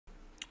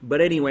But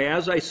anyway,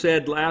 as I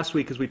said last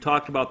week as we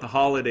talked about the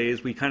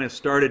holidays, we kind of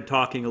started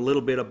talking a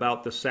little bit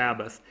about the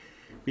Sabbath,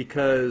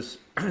 because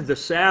the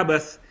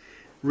Sabbath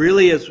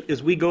really,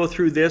 as we go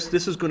through this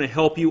is going to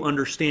help you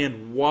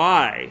understand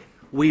why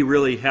we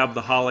really have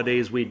the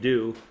holidays we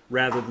do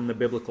rather than the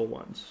biblical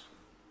ones.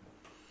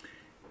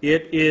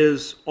 It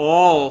is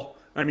all,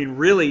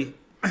 really,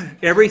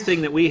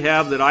 everything that we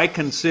have that I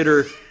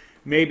consider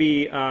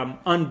maybe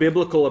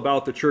unbiblical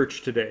about the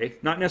church today,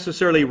 not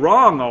necessarily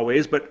wrong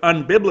always, but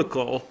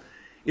unbiblical,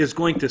 is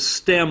going to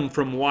stem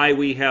from why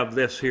we have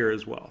this here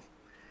as well.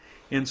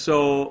 And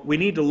so we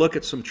need to look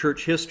at some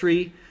church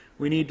history.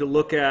 We need to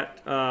look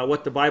at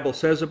what the Bible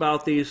says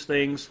about these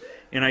things.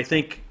 And I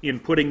think in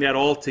putting that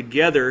all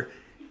together,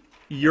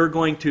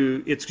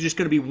 it's just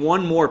going to be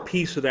one more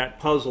piece of that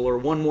puzzle, or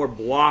one more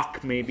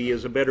block maybe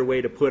is a better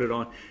way to put it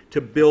on,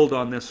 to build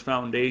on this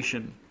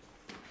foundation.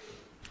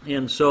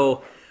 And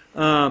so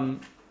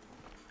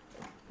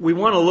we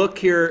want to look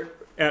here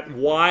at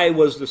why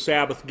was the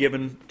Sabbath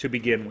given to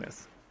begin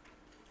with.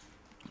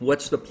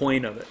 What's the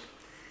point of it?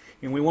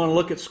 And we want to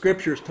look at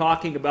scriptures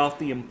talking about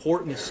the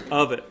importance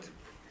of it.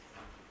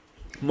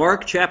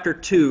 Mark chapter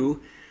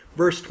 2,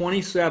 verse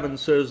 27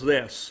 says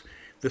this: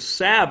 "The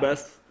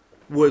Sabbath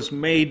was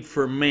made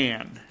for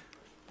man,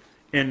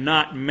 and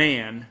not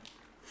man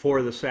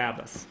for the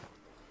Sabbath.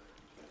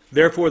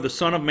 Therefore the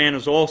Son of Man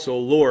is also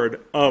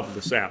Lord of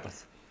the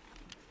Sabbath."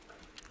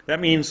 That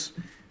means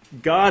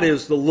God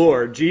is the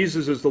Lord.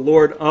 Jesus is the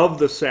Lord of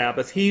the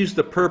Sabbath. He's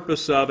the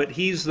purpose of it.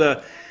 He's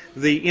the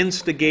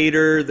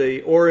instigator,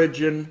 the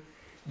origin,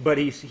 but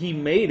He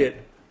made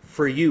it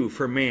for you,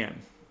 for man.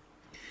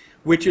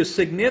 Which is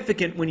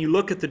significant when you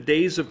look at the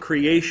days of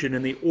creation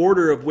and the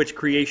order of which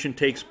creation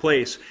takes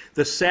place.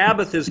 The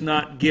Sabbath is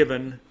not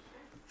given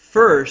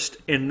first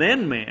and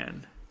then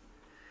man,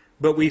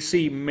 but we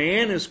see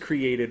man is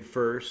created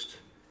first,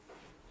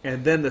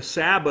 and then the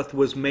Sabbath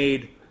was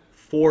made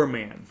for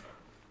man.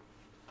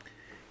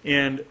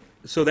 And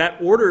so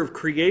that order of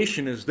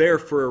creation is there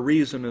for a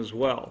reason as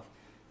well.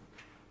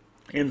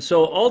 And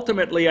so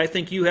ultimately, I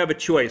think you have a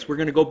choice. We're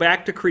going to go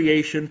back to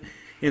creation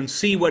and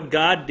see what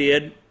God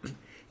did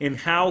and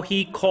how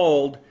He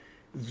called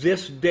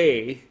this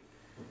day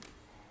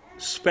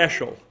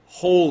special,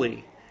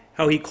 holy,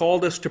 how He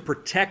called us to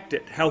protect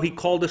it, how He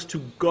called us to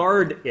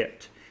guard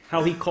it,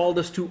 how He called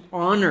us to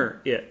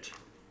honor it.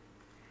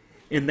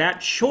 And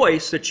that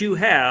choice that you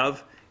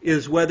have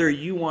is whether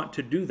you want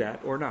to do that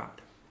or not.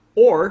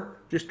 Or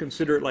just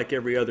consider it like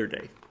every other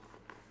day.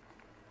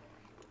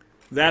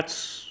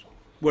 That's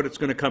what it's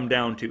going to come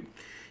down to.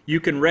 You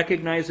can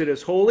recognize it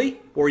as holy,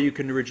 or you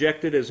can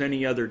reject it as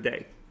any other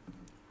day.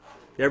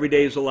 Every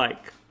day is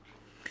alike.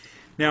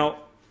 Now,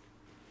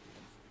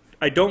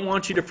 I don't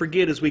want you to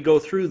forget as we go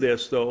through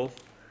this, though,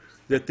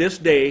 that this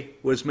day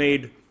was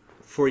made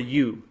for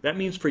you. That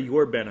means for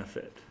your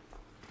benefit.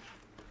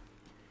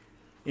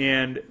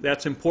 And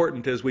that's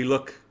important as we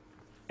look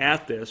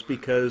at this,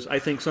 because I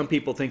think some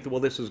people think that,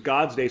 well, this is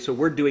God's day, so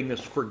we're doing this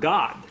for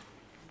God.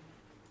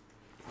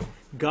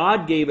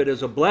 God gave it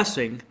as a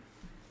blessing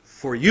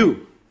for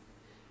you.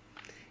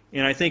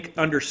 And I think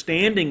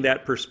understanding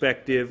that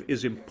perspective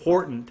is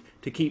important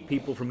to keep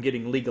people from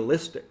getting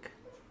legalistic.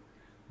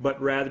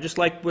 But rather, just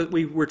like what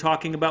we were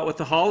talking about with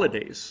the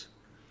holidays.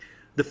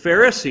 The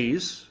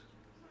Pharisees,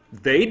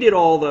 they did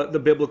all the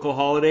biblical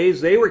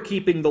holidays. They were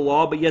keeping the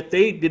law, but yet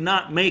they did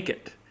not make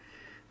it.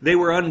 They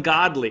were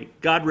ungodly.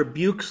 God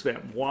rebukes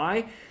them.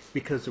 Why?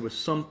 Because there was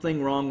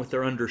something wrong with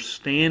their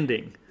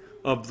understanding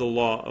of the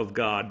law of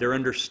God, their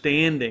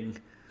understanding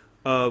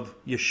of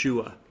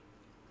Yeshua.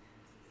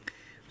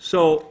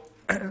 So,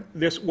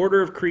 this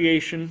order of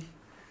creation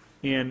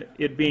and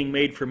it being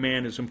made for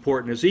man is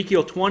important.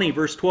 Ezekiel 20,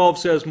 verse 12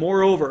 says,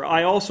 "Moreover,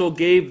 I also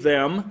gave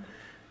them,"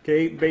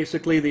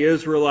 basically the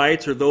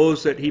Israelites, or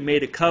those that He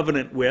made a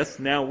covenant with.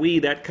 Now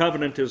that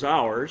covenant is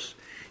ours.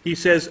 He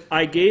says,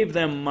 "I gave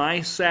them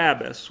my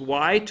Sabbaths."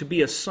 Why? To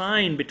be a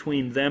sign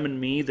between them and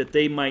me, that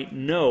they might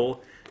know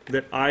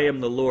that I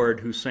am the Lord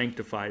who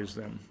sanctifies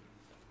them.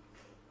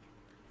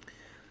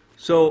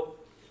 So,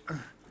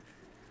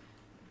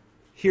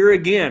 here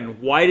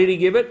again, why did He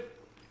give it?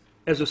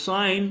 As a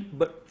sign,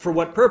 but for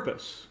what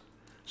purpose?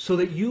 So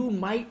that you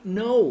might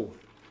know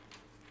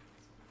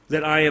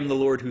that I am the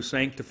Lord who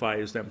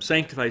sanctifies them.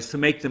 Sanctifies, to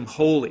make them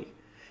holy.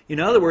 In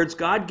other words,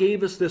 God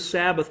gave us this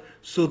Sabbath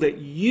so that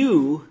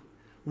you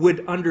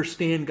would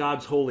understand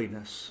God's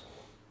holiness.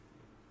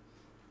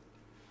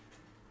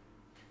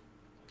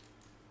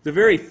 The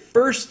very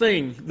first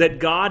thing that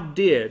God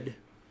did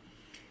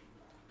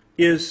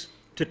is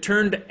to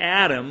turn to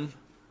Adam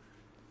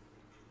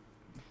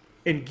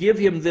and give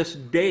him this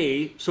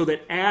day so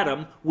that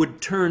Adam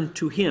would turn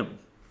to Him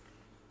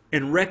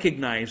and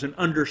recognize and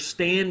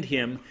understand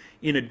Him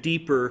in a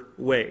deeper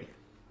way.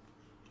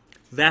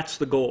 That's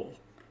the goal.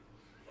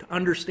 To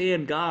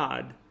understand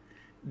God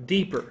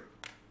deeper.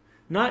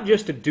 Not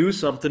just to do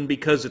something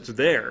because it's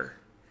there,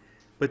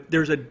 but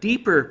there's a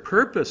deeper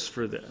purpose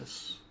for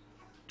this.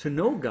 to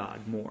know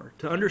God more,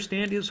 to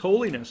understand His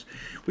holiness.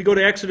 We go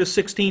to Exodus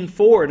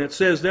 16:4, and it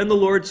says, Then the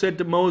Lord said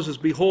to Moses,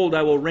 Behold,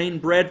 I will rain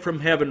bread from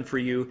heaven for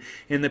you,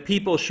 and the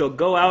people shall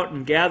go out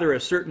and gather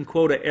a certain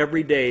quota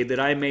every day, that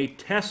I may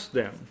test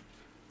them,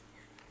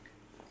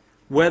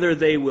 whether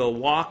they will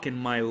walk in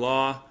my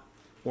law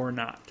or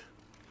not.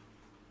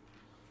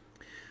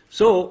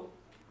 So,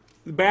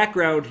 the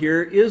background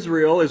here,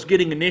 Israel is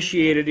getting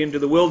initiated into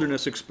the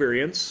wilderness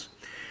experience.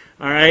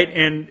 All right,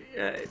 and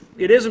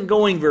it isn't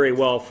going very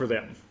well for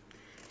them.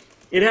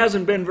 It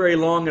hasn't been very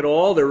long at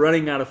all. They're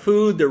running out of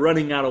food. They're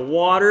running out of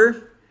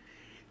water.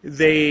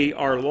 They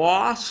are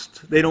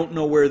lost. They don't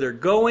know where they're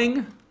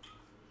going.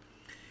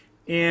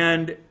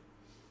 And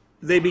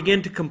they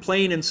begin to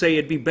complain and say,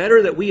 it'd be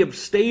better that we have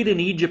stayed in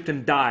Egypt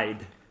and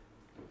died.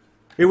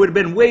 It would have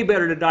been way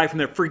better to die from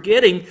there.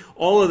 Forgetting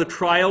all of the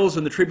trials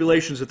and the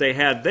tribulations that they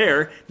had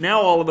there, now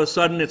all of a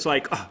sudden it's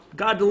like, oh,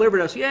 God delivered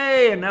us,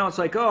 yay! And now it's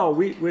like, oh,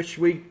 we wish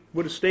we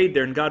would have stayed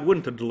there and God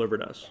wouldn't have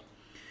delivered us.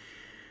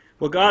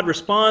 Well, God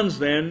responds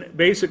then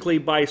basically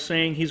by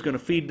saying He's going to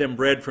feed them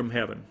bread from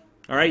heaven.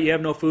 All right, you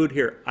have no food?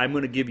 Here, I'm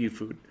going to give you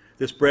food.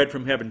 This bread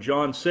from heaven.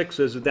 John 6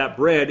 says that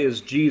bread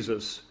is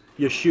Jesus,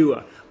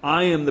 Yeshua.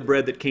 I am the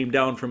bread that came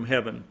down from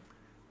heaven.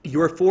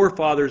 Your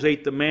forefathers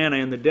ate the manna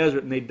in the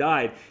desert and they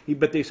died.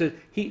 But they said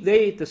they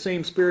ate the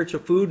same spiritual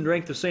food and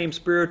drank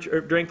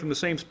from the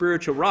same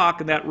spiritual rock,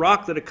 and that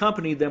rock that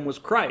accompanied them was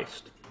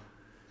Christ.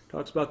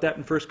 Talks about that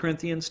in 1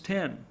 Corinthians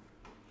 10.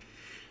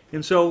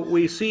 And so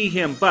we see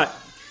Him, but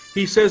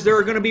He says there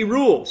are going to be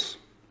rules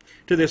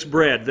to this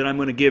bread that I'm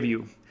going to give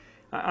you.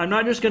 I'm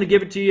not just going to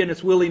give it to you and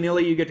it's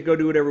willy-nilly, you get to go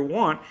do whatever you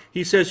want.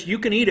 He says you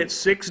can eat it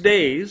 6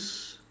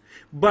 days.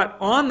 But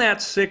on that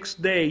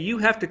 6th day, you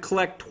have to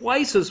collect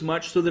twice as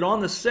much so that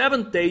on the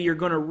 7th day you're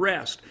going to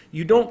rest.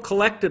 You don't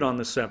collect it on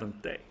the 7th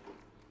day.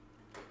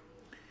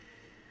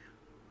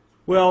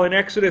 Well, in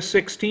Exodus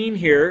 16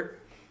 here,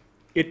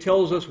 it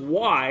tells us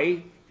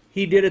why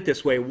He did it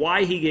this way,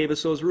 why He gave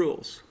us those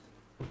rules.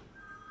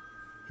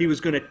 He was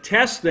going to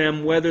test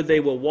them whether they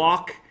will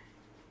walk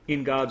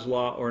in God's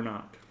law or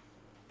not.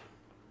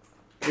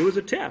 It was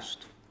a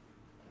test.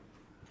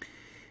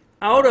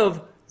 Out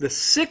of the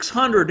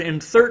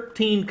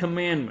 613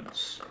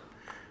 commandments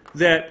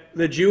that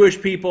the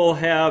Jewish people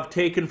have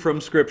taken from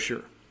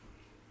Scripture,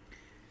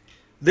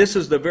 this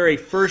is the very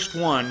first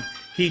one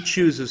He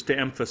chooses to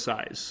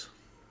emphasize.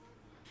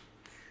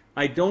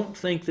 I don't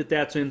think that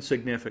that's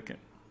insignificant.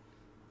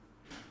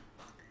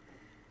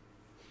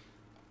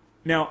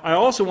 Now, I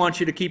also want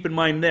you to keep in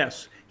mind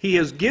this. He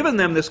has given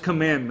them this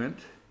commandment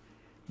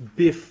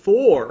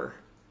before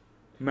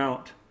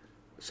Mount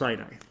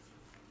Sinai.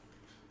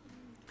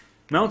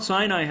 Mount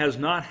Sinai has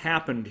not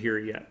happened here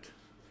yet.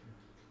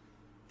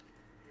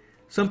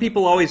 Some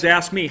people always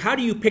ask me, how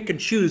do you pick and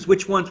choose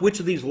which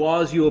of these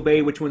laws you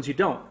obey, which ones you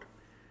don't?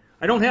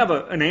 I don't have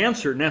an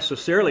answer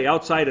necessarily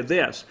outside of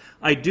this.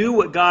 I do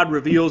what God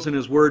reveals in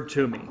His Word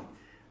to me.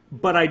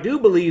 But I do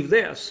believe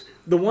this.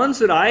 The ones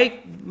that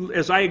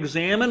as I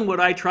examine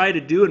what I try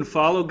to do and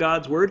follow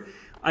God's Word,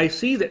 I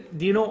see that,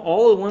 do you know,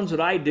 all the ones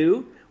that I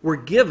do were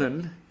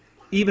given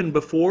even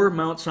before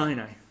Mount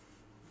Sinai.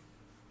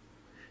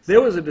 There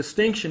was a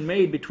distinction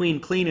made between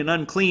clean and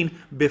unclean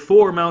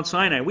before Mount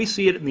Sinai. We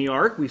see it in the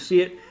ark. We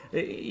see it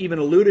even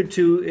alluded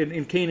to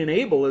in Cain and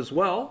Abel as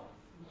well.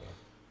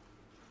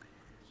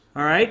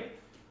 All right?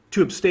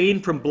 To abstain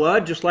from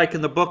blood, just like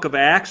in the book of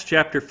Acts,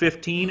 chapter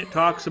 15 it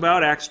talks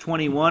about, Acts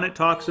 21 it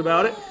talks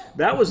about it.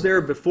 That was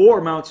there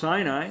before Mount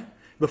Sinai,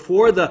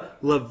 before the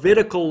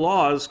Levitical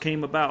laws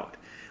came about.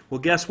 Well,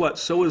 guess what?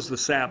 So is the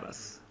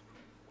Sabbath.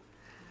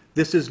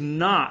 This is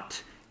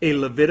not a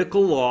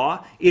Levitical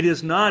law. It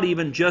is not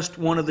even just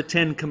one of the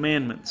 10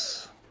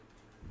 Commandments.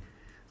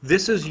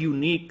 This is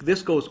unique.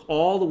 This goes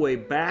all the way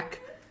back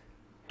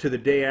to the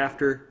day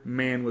after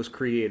man was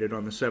created,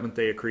 on the 7th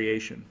day of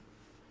creation.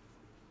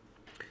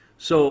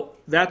 So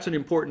that's an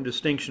important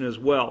distinction as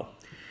well.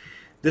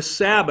 The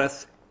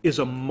Sabbath is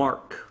a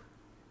mark.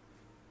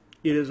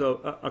 It is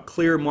a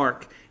clear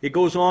mark. It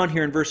goes on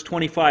here in verse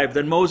 25.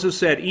 Then Moses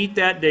said, "Eat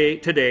that day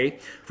today,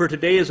 for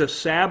today is a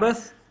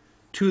Sabbath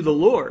to the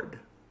Lord.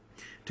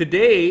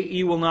 Today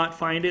you will not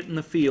find it in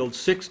the field.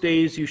 6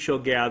 days you shall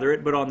gather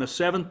it, but on the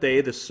 7th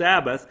day, the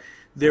Sabbath,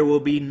 there will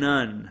be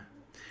none."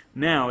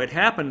 Now, it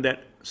happened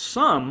that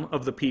some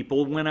of the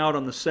people went out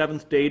on the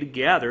 7th day to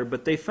gather,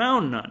 but they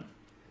found none.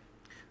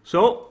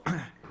 So,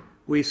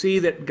 we see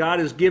that God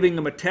is giving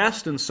them a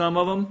test, and some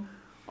of them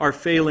are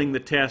failing the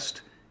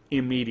test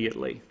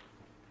immediately.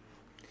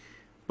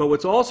 But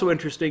what's also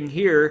interesting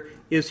here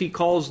is He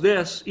calls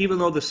this, even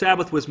though the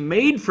Sabbath was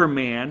made for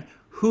man,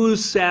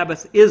 whose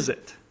Sabbath is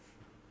it?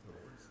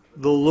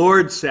 The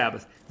Lord's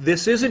Sabbath.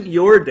 This isn't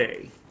your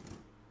day.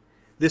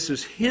 This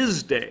is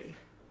His day.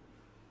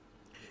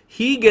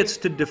 He gets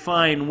to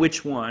define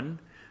which one.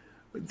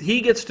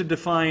 He gets to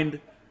define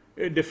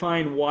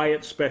why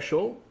it's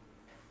special.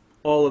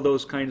 All of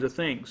those kinds of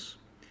things.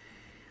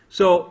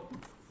 So,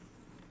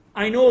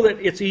 I know that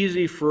it's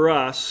easy for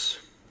us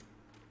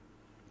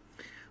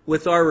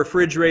with our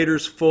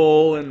refrigerators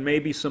full and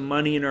maybe some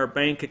money in our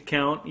bank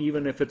account,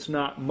 even if it's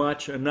not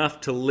much, enough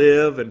to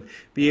live and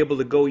be able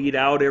to go eat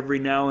out every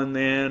now and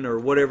then, or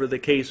whatever the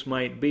case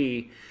might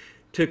be,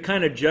 to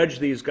kind of judge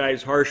these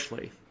guys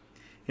harshly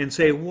and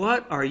say,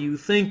 what are you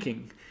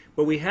thinking?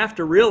 But we have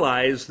to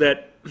realize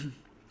that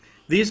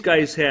these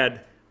guys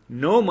had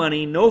no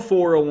money, no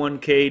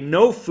 401k,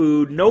 no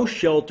food, no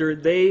shelter.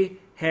 They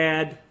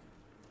had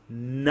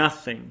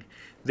nothing.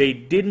 They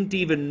didn't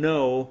even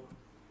know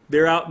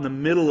they're out in the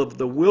middle of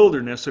the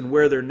wilderness and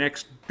where their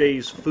next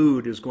day's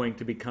food is going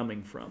to be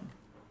coming from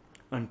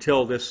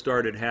until this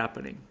started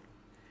happening.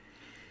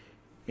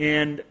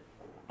 And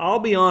I'll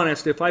be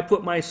honest, if I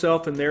put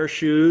myself in their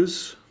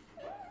shoes,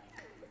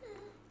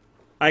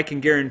 I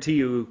can guarantee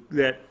you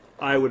that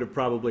I would have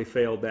probably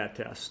failed that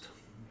test.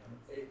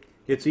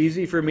 It's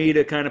easy for me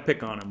to kind of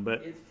pick on them,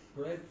 but it's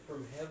bread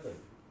from heaven.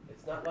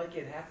 It's not like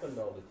it happened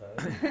all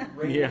the time.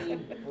 Raining Yeah.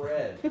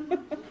 bread.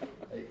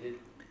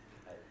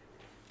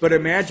 But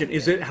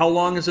imagine, how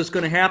long is this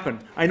going to happen?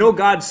 I know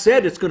God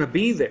said it's going to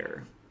be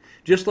there.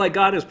 Just like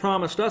God has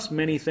promised us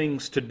many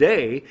things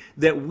today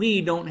that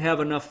we don't have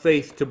enough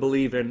faith to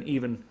believe in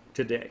even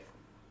today.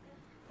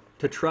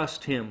 To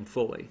trust Him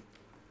fully.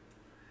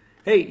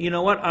 Hey, you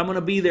know what? I'm going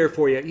to be there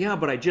for you. Yeah,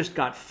 but I just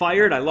got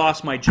fired. I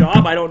lost my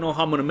job. I don't know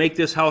how I'm going to make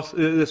this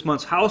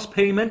month's house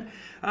payment.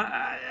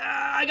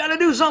 I got to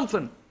do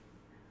something.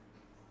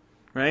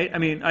 Right? I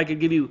mean, I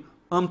could give you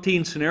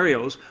umpteen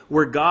scenarios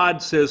where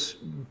God says,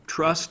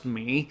 trust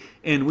me,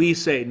 and we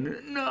say,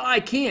 no,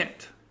 I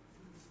can't.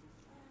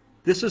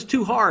 This is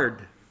too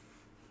hard.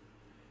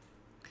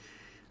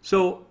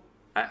 So,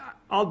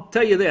 I'll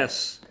tell you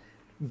this.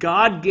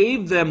 God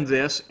gave them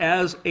this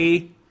as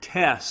a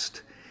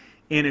test.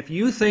 And if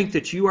you think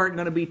that you aren't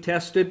going to be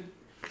tested,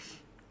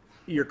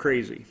 you're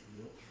crazy.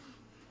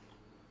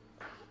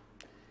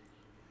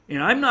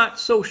 And I'm not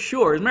so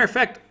sure. As a matter of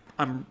fact,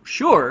 I'm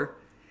sure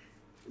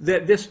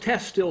that this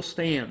test still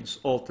stands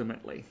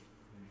ultimately.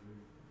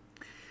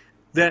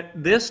 That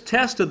this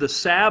test of the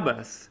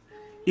Sabbath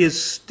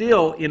is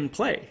still in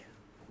play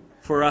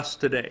for us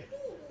today.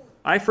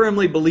 I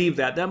firmly believe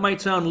that. That might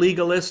sound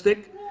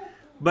legalistic,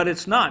 but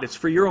it's not. It's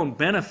for your own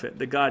benefit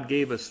that God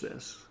gave us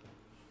this.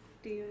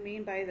 Do you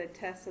mean by the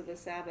test of the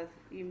Sabbath,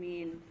 you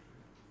mean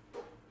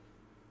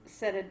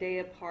set a day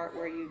apart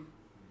where you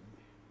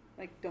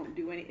don't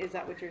do any, is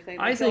that what you're saying?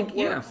 I think, don't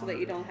work yeah. So that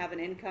you don't have an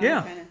income?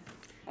 Yeah. Kind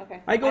of,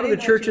 okay. I go to the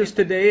churches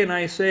today and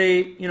I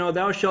say,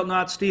 thou shalt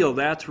not steal.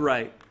 That's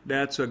right.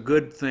 That's a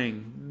good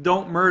thing.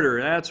 Don't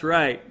murder. That's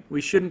right.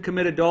 We shouldn't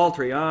commit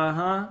adultery.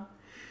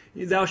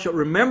 Thou shalt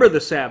remember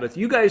the Sabbath.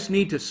 You guys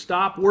need to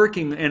stop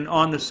working, and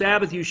on the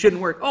Sabbath you shouldn't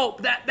work. Oh,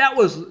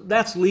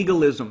 that's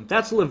legalism.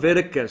 That's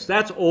Leviticus.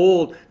 That's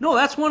old. No,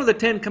 that's one of the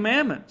 10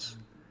 Commandments.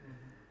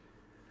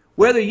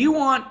 Whether you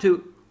want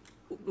to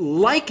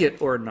like it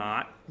or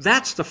not,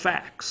 that's the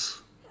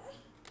facts.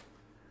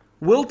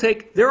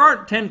 There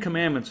aren't 10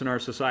 Commandments in our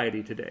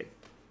society today.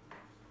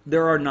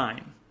 There are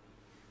 9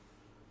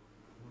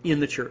 in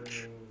the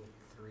church.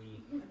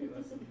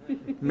 3.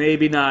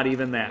 Maybe not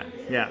even that.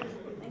 Yeah.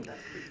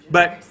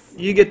 But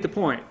you get the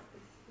point.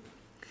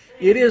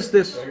 It is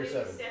this... Seven.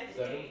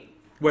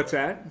 What's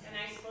that? And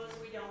I suppose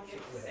we don't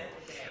get to set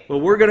the day.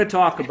 Well, we're going to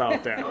talk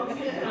about that.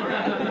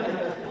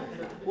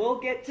 We'll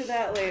get to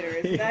that later.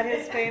 Is that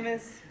his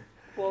famous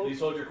quote? Please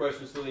hold your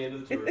questions till the end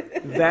of the tour.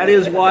 That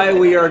is why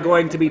we are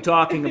going to be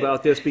talking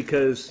about this,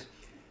 because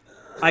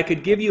I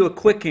could give you a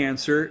quick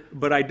answer,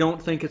 but I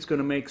don't think it's going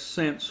to make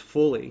sense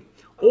fully.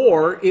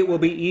 Or it will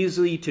be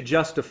easy to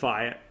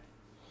justify it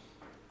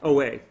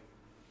away.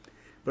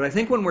 But I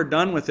think when we're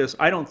done with this,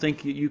 I don't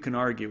think you can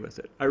argue with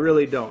it. I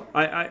really don't.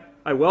 I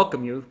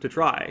welcome you to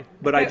try,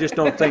 but I just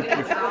don't think...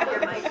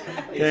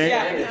 Okay?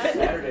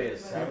 Saturday is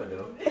Sabbath.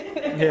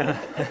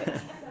 Yeah.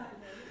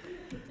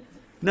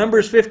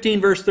 Numbers 15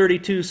 verse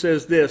 32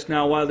 says this,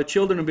 Now while the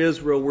children of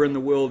Israel were in the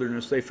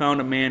wilderness, they found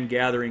a man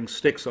gathering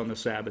sticks on the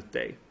Sabbath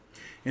day.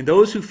 And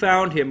those who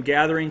found him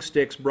gathering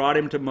sticks brought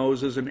him to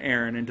Moses and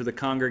Aaron and to the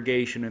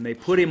congregation, and they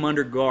put him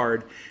under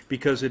guard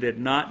because it had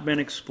not been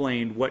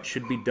explained what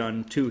should be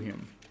done to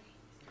him.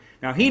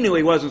 Now he knew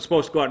he wasn't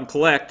supposed to go out and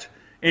collect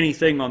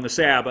anything on the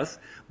Sabbath,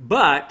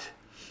 but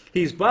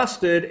he's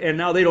busted and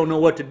now they don't know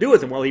what to do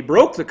with him. Well, he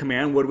broke the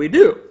command, what do we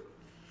do?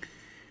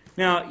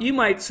 Now you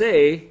might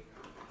say,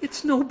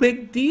 it's no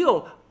big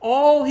deal.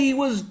 All he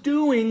was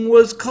doing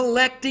was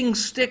collecting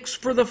sticks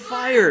for the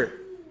fire.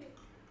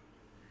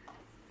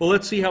 Well,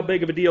 let's see how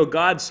big of a deal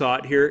God saw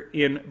it here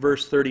in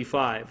verse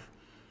 35.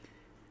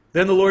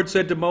 Then the Lord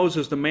said to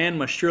Moses, The man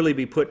must surely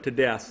be put to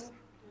death.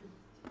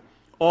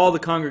 All the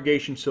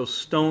congregation shall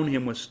stone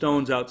him with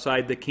stones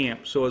outside the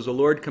camp. So as the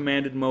Lord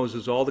commanded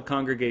Moses, all the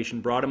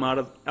congregation brought him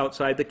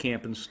outside the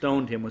camp and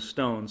stoned him with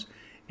stones,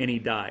 and he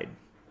died.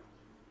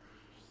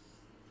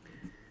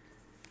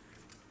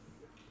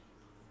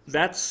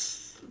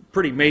 That's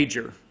pretty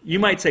major. You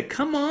might say,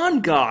 come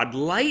on, God,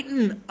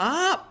 lighten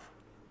up.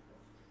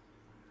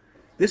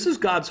 This is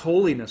God's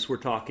holiness we're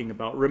talking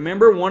about.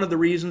 Remember, one of the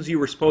reasons you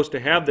were supposed to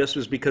have this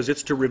was because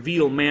it's to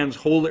reveal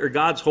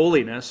God's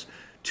holiness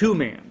to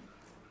man.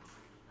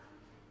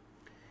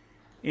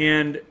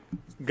 And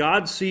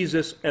God sees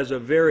this as a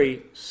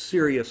very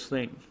serious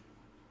thing.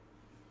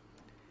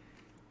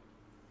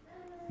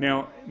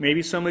 Now,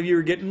 maybe some of you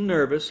are getting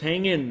nervous.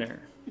 Hang in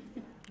there.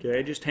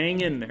 Okay, just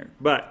hang in there.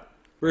 But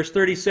verse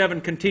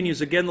 37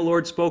 continues, again the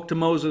Lord spoke to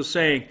Moses,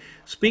 saying,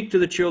 Speak to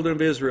the children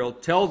of Israel,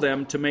 tell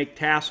them to make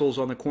tassels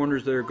on the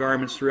corners of their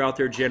garments throughout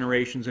their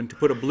generations, and to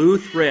put a blue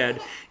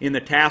thread in the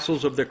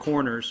tassels of their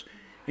corners.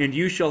 And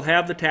you shall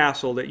have the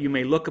tassel, that you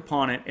may look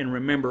upon it and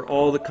remember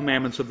all the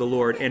commandments of the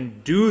Lord,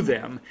 and do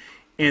them,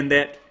 and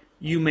that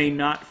you may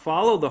not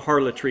follow the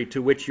harlotry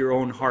to which your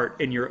own heart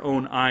and your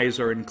own eyes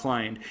are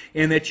inclined,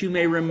 and that you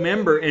may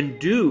remember and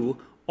do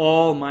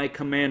all my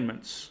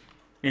commandments,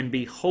 and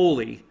be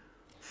holy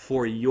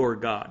for your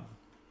God.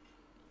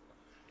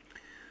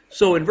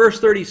 So in verse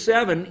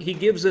 37, he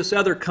gives this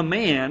other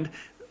command,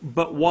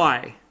 but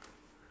why?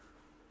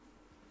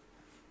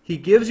 He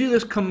gives you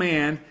this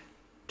command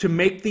to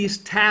make these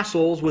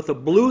tassels with a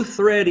blue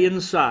thread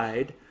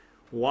inside.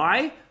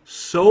 Why?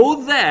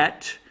 So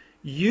that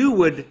you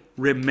would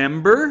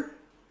remember,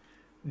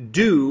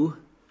 do,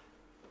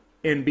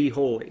 and be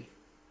holy.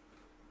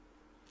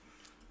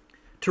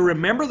 To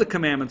remember the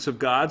commandments of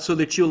God so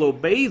that you'll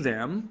obey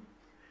them,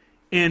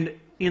 and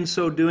in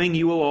so doing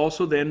you will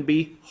also then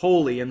be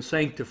holy and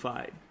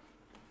sanctified.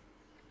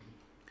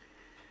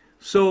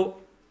 So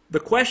the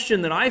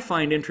question that I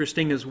find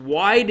interesting is,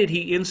 why did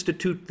he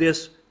institute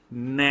this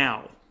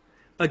now?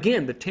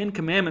 Again, the Ten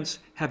Commandments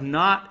have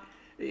not,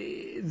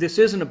 this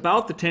isn't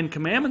about the Ten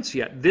Commandments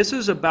yet. This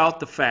is about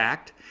the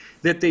fact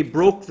that they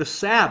broke the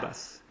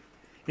Sabbath.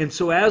 And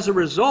so as a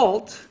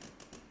result,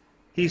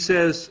 he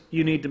says,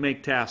 you need to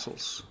make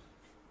tassels.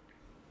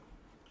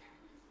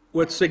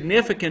 What's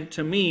significant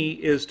to me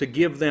is to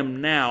give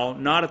them now,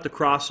 not at the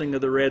crossing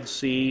of the Red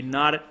Sea,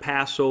 not at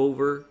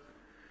Passover,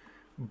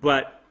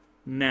 but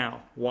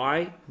now.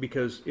 Why?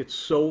 Because it's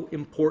so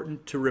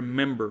important to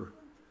remember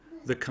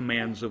the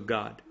commands of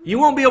God. You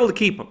won't be able to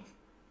keep them.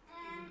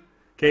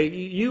 Okay,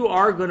 you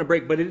are going to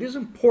break, but it is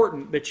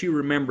important that you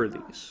remember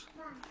these.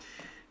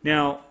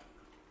 Now,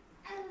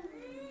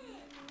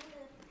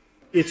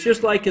 it's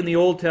just like in the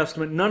Old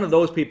Testament, none of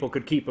those people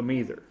could keep them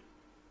either.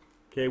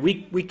 Okay,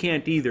 we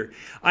can't either.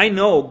 I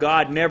know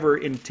God never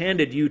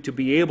intended you to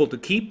be able to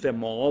keep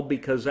them all,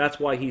 because that's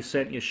why He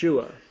sent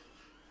Yeshua.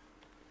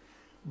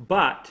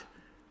 But,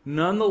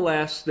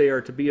 nonetheless, they are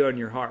to be on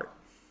your heart.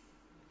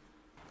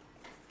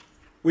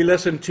 We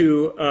listened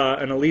to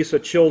an Elisa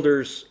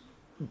Childers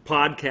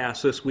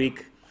podcast this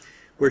week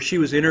where she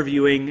was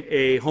interviewing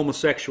a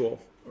homosexual,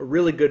 a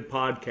really good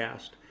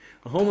podcast.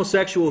 A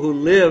homosexual who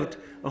lived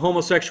a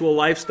homosexual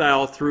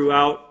lifestyle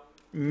throughout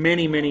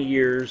many, many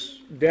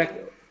years,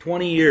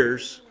 20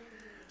 years,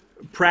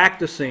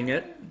 practicing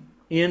it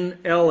in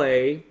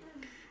L.A.,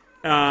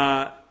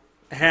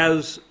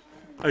 has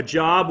a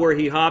job where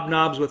he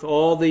hobnobs with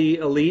all the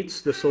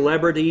elites, the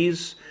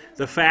celebrities,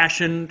 the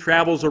fashion,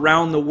 travels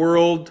around the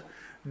world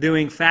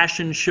doing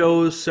fashion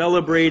shows,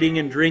 celebrating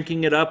and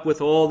drinking it up with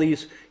all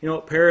these,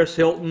 Paris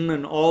Hilton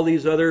and all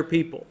these other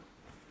people.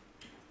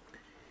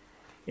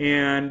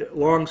 And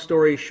long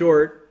story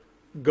short,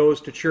 goes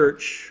to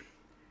church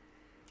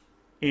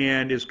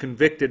and is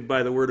convicted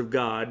by the Word of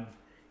God,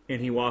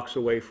 and he walks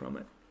away from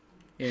it.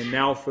 And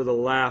now for the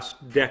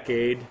last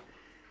decade,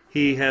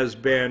 he has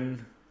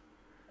been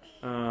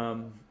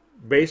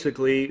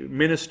basically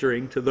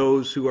ministering to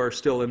those who are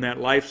still in that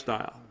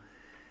lifestyle.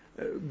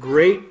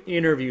 Great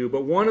interview,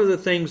 but one of the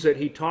things that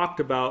he talked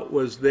about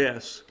was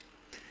this,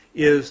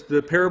 is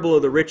the parable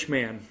of the rich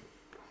man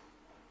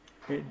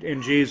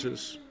in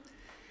Jesus,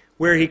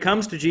 where he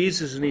comes to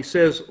Jesus and he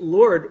says,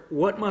 Lord,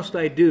 what must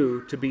I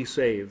do to be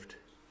saved?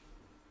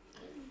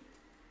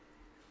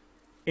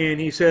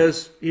 And he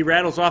says, he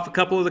rattles off a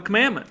couple of the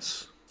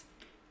commandments.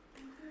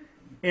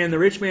 And the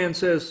rich man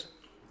says,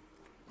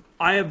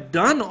 I have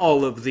done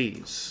all of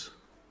these.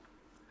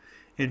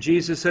 And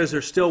Jesus says,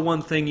 there's still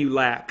one thing you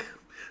lack.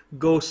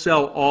 Go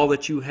sell all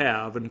that you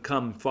have and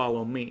come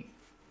follow me.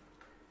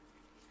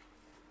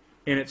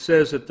 And it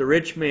says that the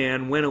rich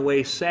man went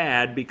away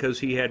sad because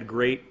he had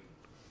great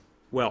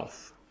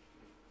wealth.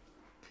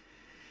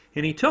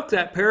 And he took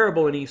that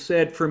parable and he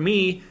said, for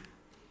me,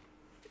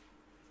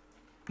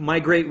 my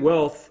great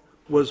wealth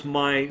was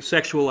my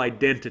sexual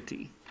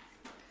identity.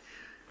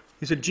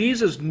 He said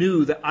Jesus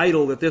knew the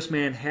idol that this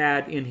man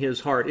had in his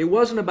heart. It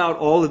wasn't about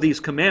all of these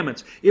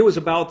commandments. It was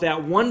about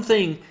that one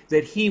thing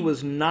that he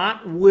was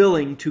not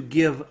willing to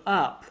give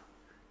up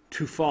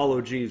to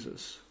follow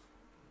Jesus.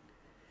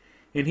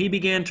 And he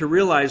began to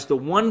realize the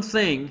one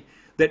thing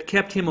that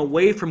kept him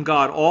away from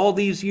God all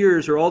these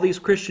years, or all these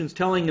Christians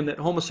telling him that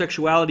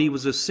homosexuality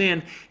was a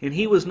sin, and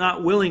he was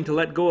not willing to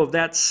let go of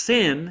that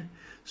sin,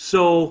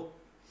 so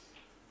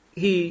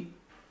he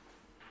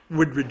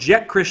would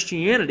reject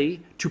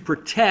Christianity to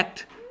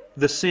protect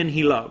the sin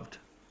he loved.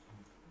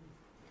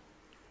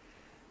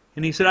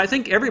 And he said, I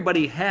think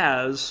everybody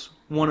has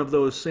one of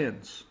those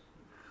sins.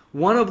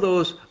 One of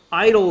those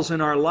idols in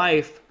our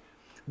life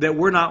that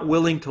we're not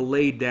willing to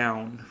lay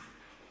down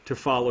to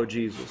follow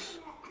Jesus.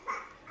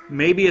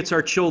 Maybe it's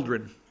our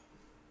children.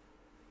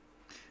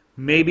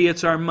 Maybe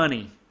it's our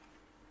money.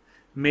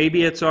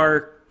 Maybe it's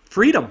our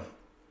freedom.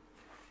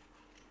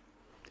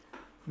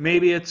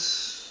 Maybe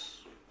it's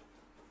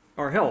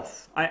our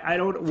health. I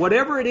don't,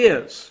 whatever it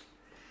is,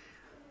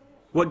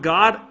 what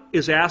God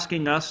is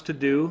asking us to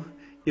do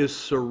is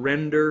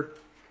surrender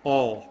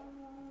all.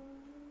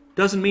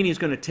 Doesn't mean He's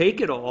going to take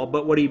it all,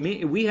 but what He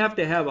means, we have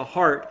to have a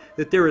heart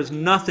that there is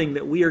nothing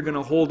that we are going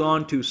to hold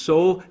on to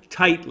so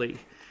tightly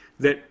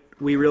that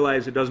we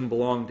realize it doesn't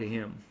belong to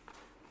Him.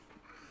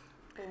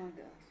 Belong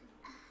to us.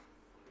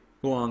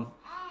 Belong?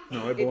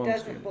 No, it It belongs to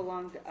doesn't Him.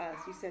 belong to us.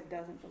 You said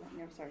doesn't belong.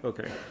 No, sorry.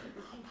 Okay.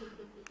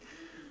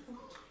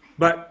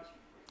 But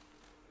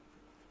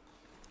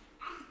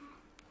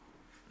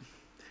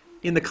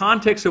in the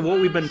context of what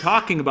we've been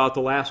talking about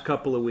the last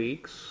couple of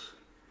weeks,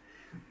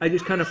 I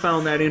just kind of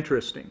found that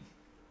interesting.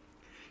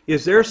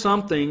 Is there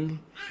something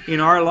in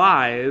our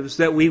lives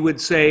that we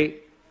would say,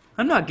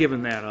 I'm not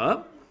giving that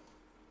up?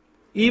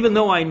 Even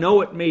though I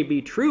know it may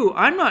be true,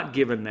 I'm not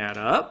giving that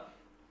up.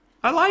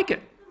 I like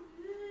it.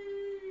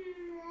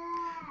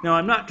 Now,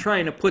 I'm not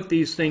trying to put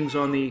these things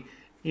on the,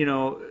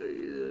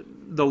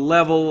 the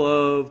level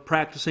of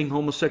practicing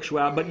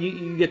homosexuality, but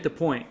you get the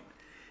point.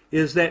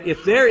 Is that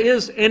if there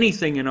is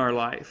anything in our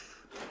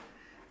life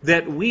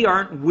that we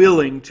aren't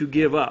willing to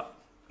give up,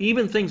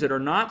 even things that are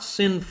not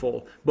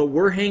sinful, but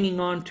we're hanging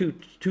on too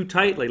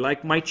tightly,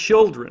 like my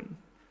children,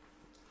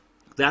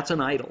 that's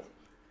an idol.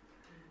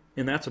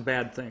 And that's a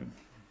bad thing.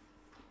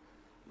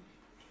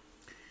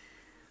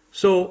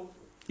 So,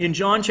 in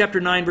John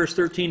chapter 9, verse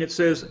 13, it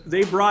says,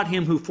 they brought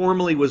him who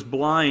formerly was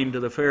blind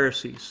to the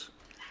Pharisees.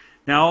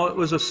 Now, it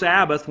was a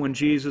Sabbath when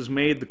Jesus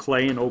made the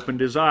clay and opened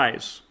his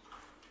eyes.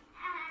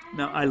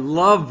 Now, I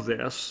love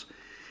this.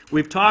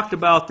 We've talked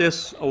about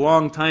this a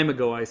long time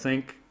ago, I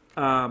think.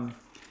 I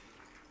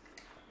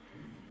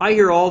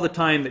hear all the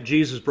time that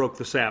Jesus broke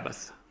the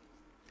Sabbath.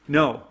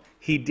 No,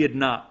 He did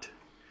not.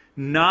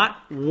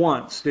 Not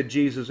once did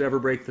Jesus ever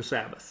break the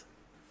Sabbath.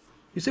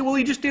 You say, well,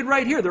 He just did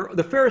right here.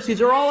 The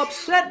Pharisees are all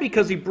upset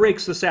because He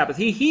breaks the Sabbath.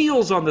 He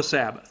heals on the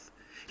Sabbath.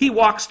 He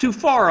walks too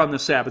far on the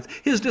Sabbath.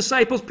 His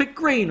disciples pick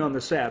grain on the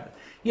Sabbath.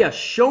 Yes,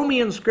 show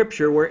me in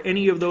Scripture where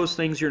any of those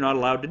things you're not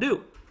allowed to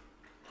do.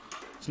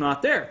 It's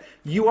not there.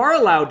 You are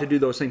allowed to do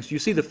those things. You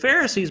see, the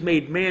Pharisees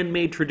made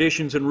man-made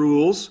traditions and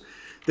rules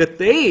that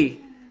they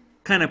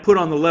kind of put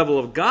on the level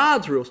of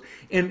God's rules.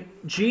 And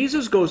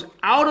Jesus goes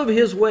out of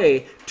His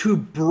way to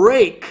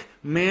break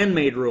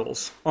man-made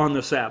rules on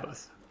the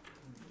Sabbath.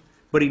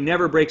 But He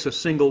never breaks a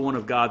single one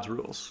of God's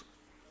rules.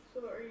 So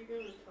are you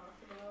going to talk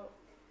about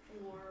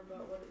more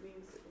about what it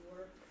means to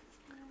work?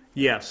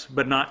 Yes,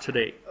 but not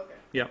today. Okay.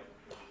 Yep.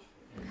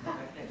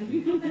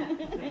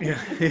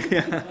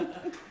 Yeah.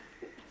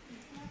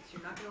 So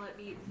you're not going to let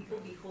people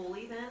be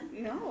holy then?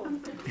 No.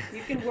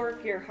 You can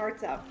work your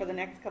hearts out for the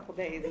next couple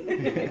days.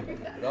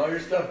 Get all your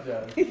stuff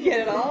done. Get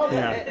it all done.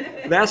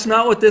 Yeah. That's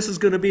not what this is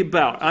going to be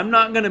about. I'm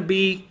not going to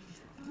be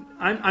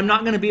a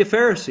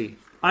Pharisee.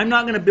 I'm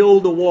not going to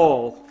build a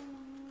wall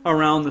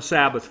around the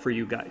Sabbath for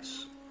you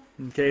guys.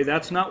 Okay,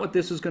 that's not what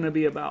this is going to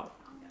be about.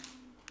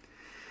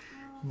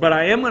 But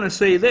I am going to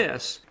say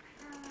this.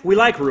 We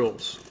like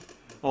rules,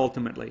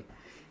 ultimately.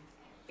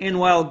 And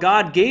while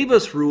God gave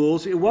us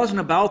rules, it wasn't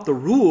about the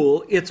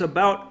rule. It's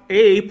about,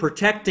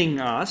 protecting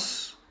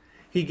us.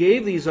 He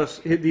gave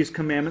these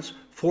commandments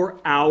for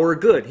our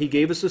good. He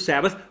gave us the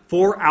Sabbath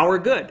for our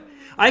good.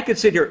 I could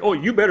sit here,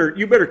 you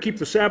better keep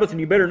the Sabbath, and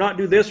you better not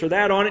do this or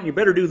that on it, and you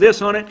better do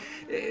this on it,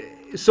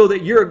 so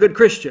that you're a good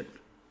Christian.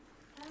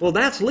 Well,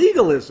 that's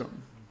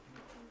legalism.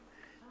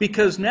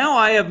 Because now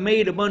I have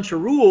made a bunch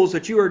of rules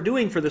that you are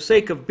doing for the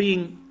sake of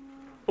being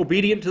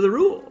obedient to the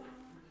rule.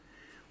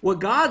 What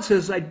God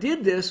says, I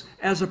did this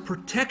as a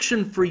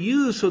protection for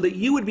you so that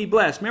you would be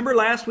blessed. Remember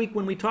last week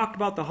when we talked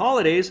about the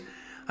holidays,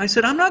 I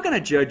said, I'm not going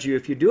to judge you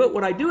if you do it.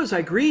 What I do is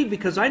I grieve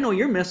because I know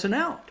you're missing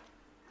out.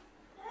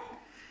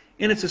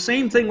 And it's the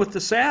same thing with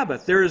the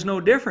Sabbath. There is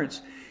no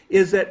difference.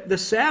 Is that the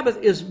Sabbath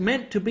is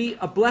meant to be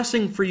a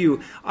blessing for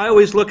you. I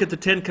always look at the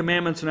Ten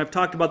Commandments, and I've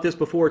talked about this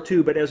before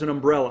too, but as an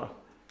umbrella.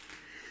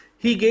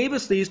 He gave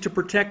us these to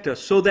protect us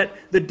so that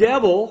the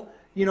devil,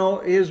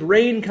 his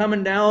rain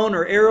coming down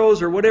or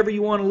arrows or whatever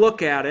you want to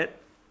look at it,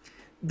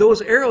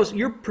 those arrows,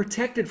 you're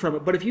protected from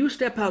it. But if you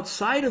step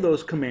outside of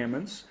those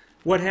commandments,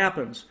 what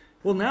happens?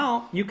 Well,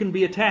 now you can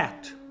be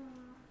attacked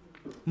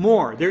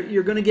more.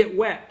 You're going to get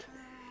wet.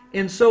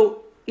 And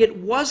so it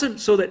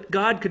wasn't so that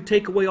God could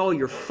take away all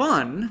your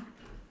fun.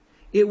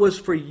 It was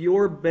for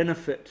your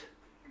benefit.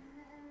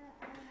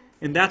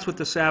 And that's what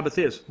the Sabbath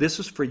is. This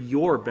is for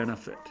your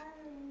benefit,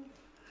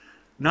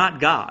 not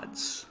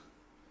God's.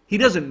 He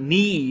doesn't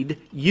need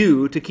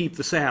you to keep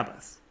the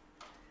Sabbath.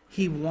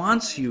 He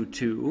wants you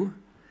to,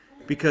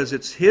 because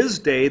it's His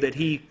day that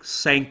He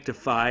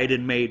sanctified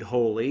and made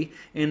holy,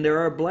 and there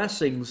are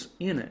blessings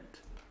in it.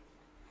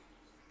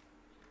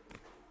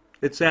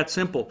 It's that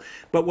simple.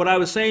 But what I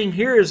was saying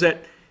here is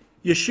that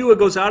Yeshua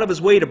goes out of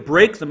His way to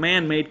break the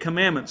man-made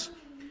commandments.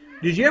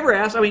 Did you ever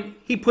ask? I mean,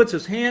 he puts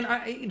his hand.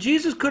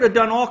 Jesus could have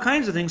done all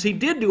kinds of things. He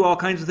did do all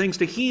kinds of things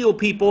to heal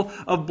people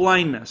of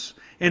blindness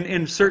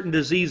and certain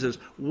diseases.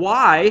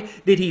 Why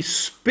did he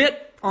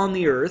spit on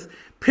the earth,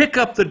 pick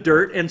up the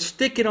dirt, and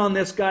stick it on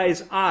this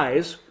guy's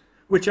eyes,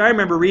 which I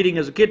remember reading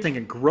as a kid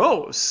thinking,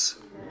 gross.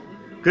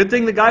 Good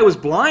thing the guy was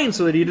blind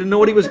so that he didn't know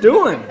what he was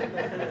doing.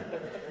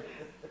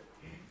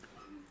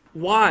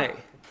 Why?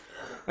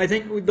 I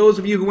think those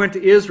of you who went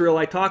to Israel,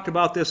 I talked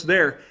about this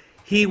there.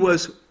 He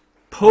was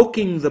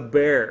poking the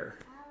bear.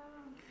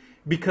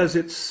 Because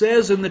it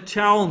says in the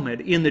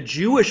Talmud, in the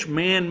Jewish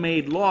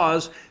man-made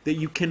laws, that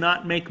you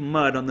cannot make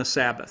mud on the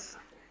Sabbath.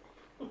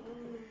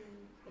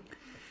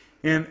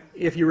 And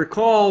if you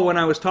recall, when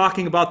I was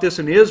talking about this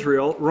in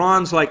Israel,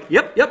 Ron's like,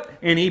 yep,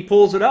 and he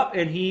pulls it up,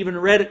 and he even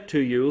read it to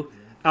you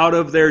out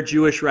of their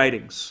Jewish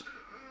writings.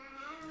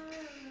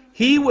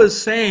 He was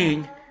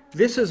saying,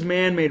 this is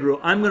man-made rule.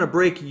 I'm going to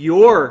break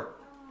your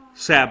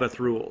Sabbath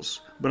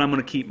rules, but I'm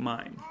going to keep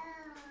mine.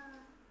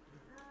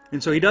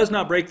 And so he does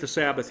not break the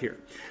Sabbath here.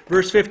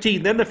 Verse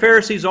 15, then the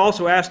Pharisees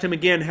also asked him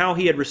again how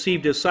he had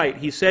received his sight.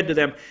 He said to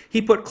them, he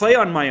put clay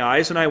on my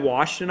eyes, and I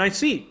washed, and I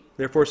see.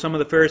 Therefore some of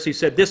the Pharisees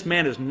said, this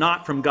man is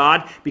not from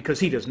God, because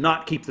he does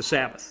not keep the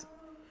Sabbath.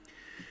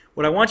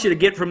 What I want you to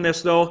get from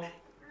this, though,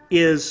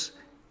 is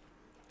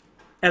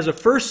as a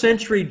first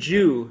century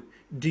Jew,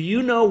 do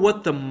you know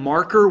what the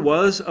marker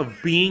was of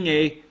being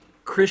a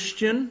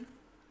Christian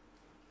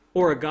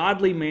or a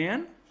godly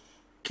man?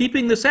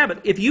 Keeping the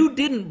Sabbath. If you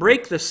didn't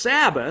break the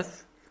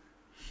Sabbath,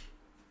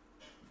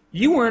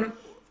 you weren't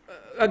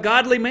a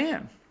godly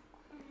man.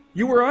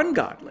 You were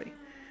ungodly.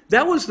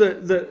 That was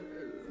the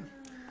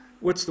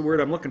what's the word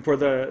I'm looking for?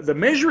 The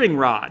measuring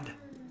rod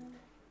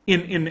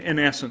in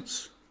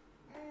essence.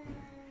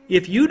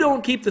 If you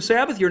don't keep the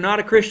Sabbath, you're not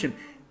a Christian.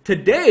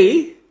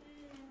 Today,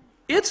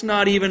 it's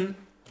not even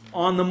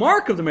on the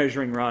mark of the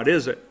measuring rod,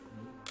 is it?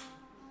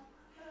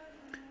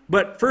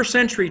 But first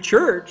century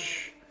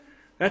church,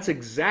 that's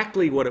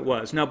exactly what it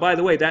was. Now, by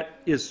the way,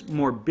 that is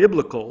more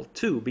biblical,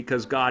 too,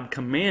 because God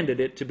commanded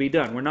it to be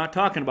done. We're not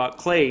talking about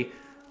clay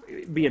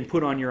being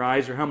put on your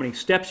eyes or how many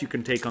steps you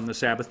can take on the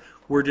Sabbath.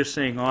 We're just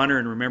saying honor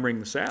and remembering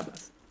the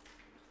Sabbath.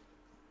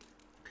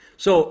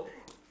 So,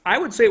 I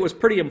would say it was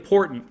pretty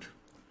important.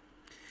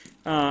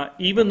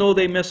 Even though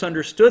they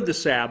misunderstood the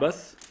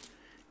Sabbath,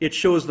 it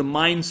shows the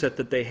mindset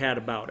that they had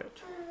about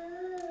it.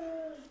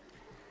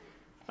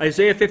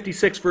 Isaiah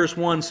 56 verse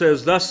 1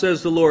 says, thus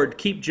says the Lord,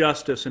 keep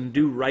justice and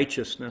do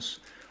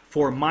righteousness.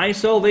 For my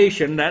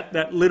salvation,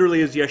 that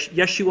literally is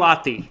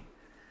Yeshuati.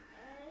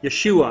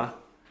 Yeshua,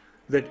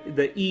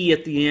 the E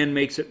at the end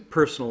makes it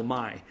personal,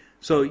 my.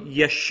 So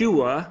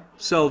Yeshua,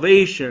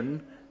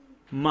 salvation,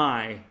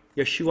 my,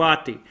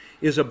 Yeshuati,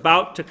 is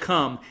about to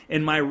come,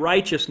 and my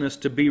righteousness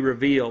to be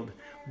revealed.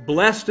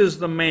 Blessed is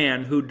the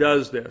man who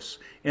does this,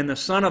 and the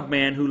Son of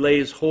Man who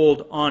lays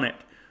hold on it,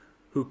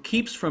 who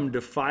keeps from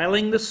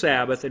defiling the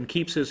Sabbath and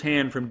keeps his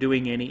hand from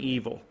doing any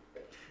evil.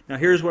 Now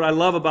here's what I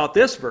love about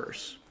this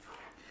verse.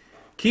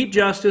 Keep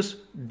justice,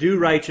 do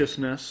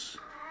righteousness,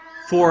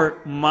 for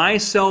my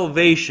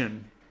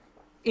salvation,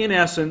 in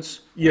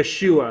essence,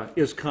 Yeshua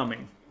is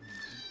coming.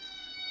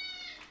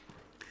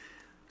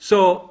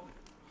 So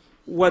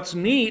what's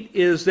neat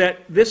is that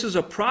this is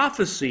a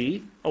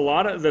prophecy, a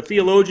lot of the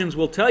theologians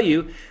will tell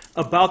you,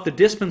 about the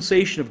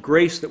dispensation of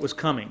grace that was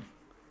coming.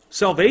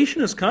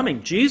 Salvation is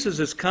coming. Jesus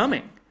is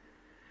coming.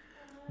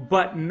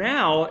 But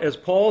now, as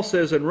Paul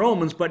says in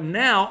Romans, but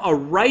now a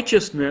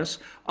righteousness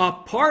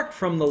apart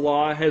from the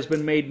law has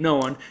been made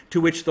known, to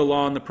which the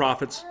law and the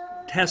prophets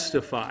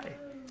testify.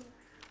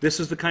 This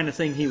is the kind of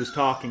thing he was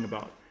talking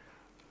about.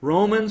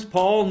 Romans,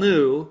 Paul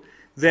knew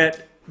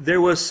that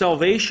there was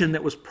salvation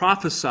that was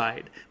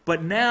prophesied,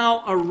 but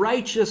now a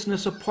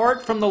righteousness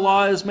apart from the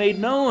law is made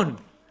known.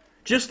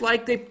 Just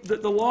like the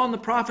law and the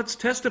prophets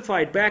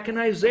testified back in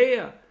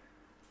Isaiah.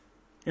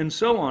 And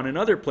so on in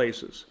other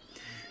places.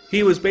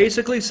 He was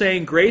basically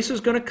saying grace is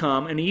going to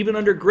come, and even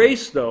under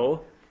grace,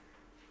 though,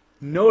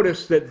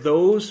 notice that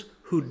those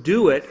who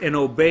do it and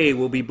obey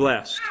will be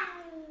blessed.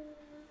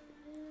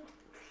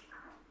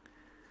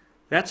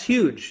 That's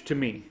huge to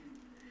me.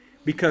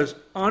 Because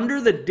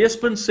under the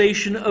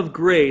dispensation of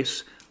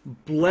grace,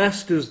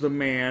 blessed is the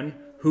man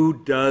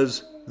who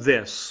does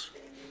this.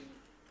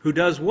 Who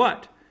does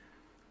what?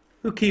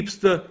 Who keeps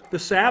the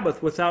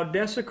Sabbath without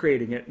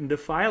desecrating it and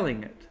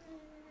defiling it.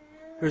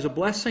 There's a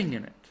blessing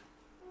in it.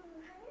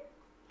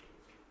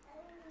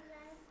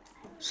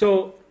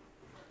 So,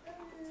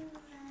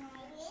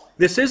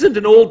 this isn't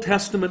an Old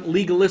Testament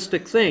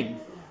legalistic thing.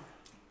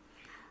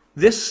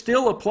 This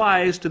still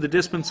applies to the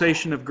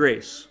dispensation of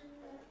grace.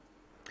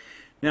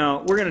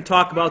 Now, we're going to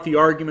talk about the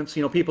arguments.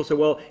 You know, people say,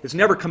 well, it's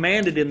never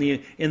commanded in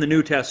the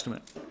New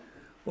Testament.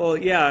 Well,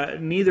 yeah,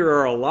 neither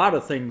are a lot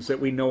of things that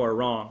we know are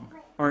wrong,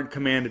 aren't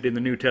commanded in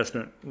the New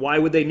Testament. Why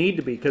would they need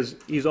to be? Because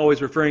he's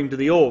always referring to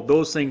the Old.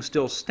 Those things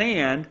still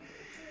stand.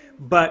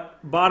 But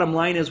bottom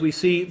line is we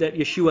see that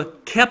Yeshua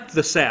kept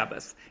the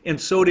Sabbath, and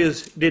so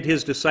did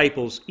his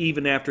disciples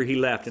even after he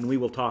left, and we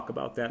will talk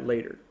about that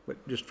later,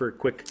 but just for a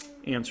quick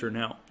answer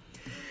now.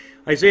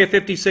 Isaiah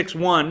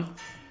 56:1,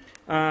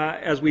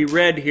 as we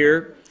read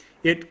here,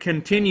 it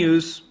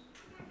continues,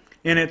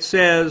 and it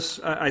says,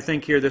 I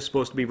think here this is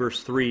supposed to be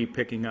verse 3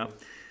 picking up.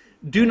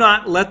 Do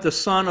not let the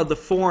son of the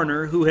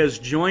foreigner who has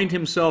joined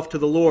himself to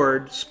the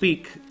Lord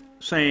speak,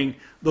 saying,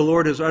 the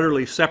Lord has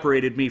utterly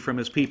separated me from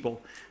his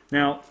people.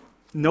 Now,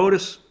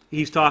 notice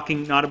he's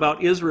talking not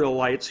about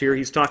Israelites here,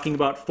 he's talking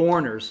about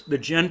foreigners, the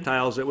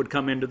Gentiles that would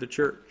come into the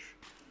church.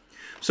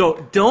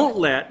 So don't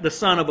let the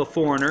son of a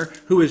foreigner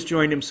who has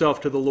joined himself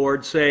to the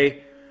Lord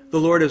say, the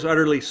Lord has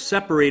utterly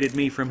separated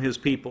me from his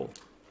people.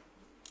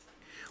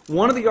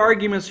 One of the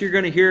arguments you're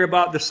going to hear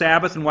about the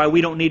Sabbath and why we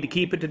don't need to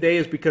keep it today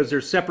is because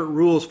there's separate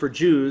rules for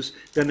Jews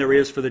than there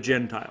is for the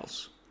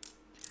Gentiles.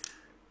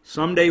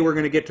 Someday we're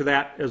going to get to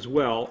that as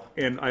well,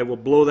 and I will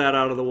blow that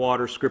out of the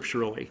water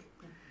scripturally.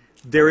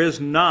 There is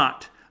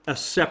not a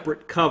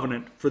separate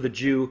covenant for the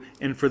Jew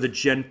and for the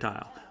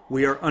Gentile.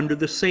 We are under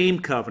the same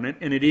covenant,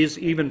 and it is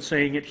even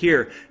saying it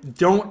here.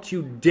 Don't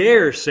you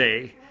dare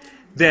say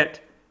that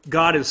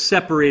God has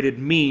separated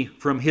me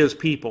from his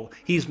people.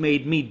 He's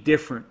made me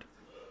different.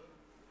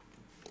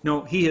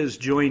 No, he has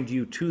joined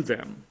you to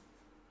them.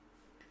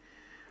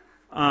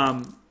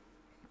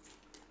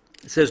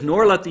 It says,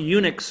 nor let the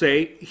eunuch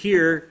say,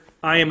 here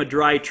I am a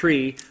dry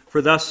tree,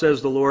 for thus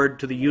says the Lord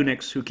to the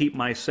eunuchs who keep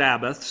my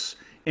Sabbaths,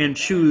 and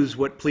choose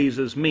what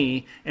pleases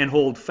me, and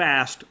hold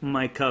fast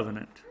my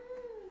covenant.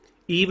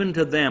 Even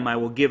to them I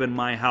will give in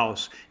my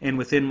house, and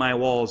within my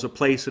walls a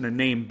place and a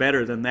name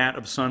better than that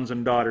of sons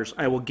and daughters.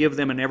 I will give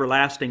them an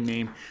everlasting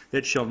name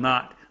that shall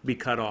not be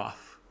cut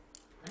off.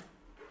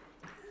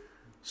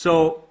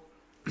 So,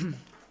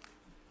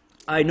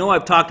 I know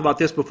I've talked about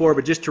this before,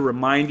 but just to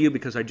remind you,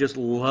 because I just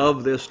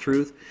love this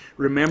truth.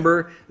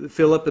 Remember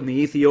Philip and the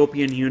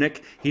Ethiopian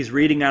eunuch? He's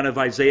reading out of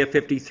Isaiah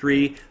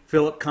 53.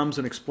 Philip comes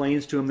and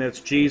explains to him that it's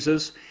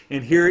Jesus.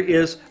 And here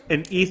is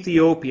an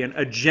Ethiopian,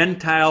 a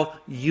Gentile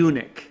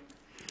eunuch.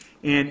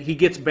 And he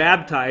gets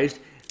baptized.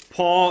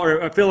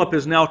 Philip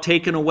is now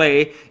taken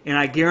away, and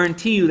I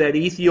guarantee you that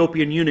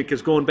Ethiopian eunuch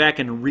is going back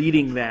and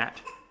reading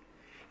that.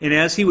 And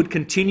as he would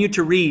continue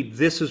to read,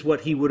 this is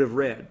what he would have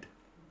read.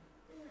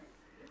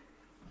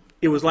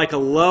 It was like a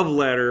love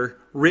letter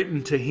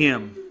written to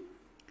him.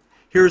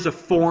 Here's a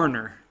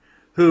foreigner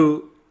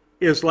who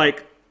is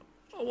like,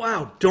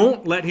 wow,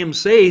 don't let him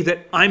say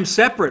that I'm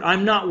separate,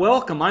 I'm not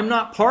welcome, I'm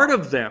not part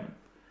of them.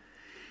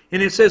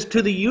 And it says,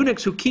 to the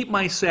eunuchs who keep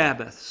my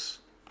Sabbaths,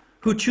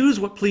 who choose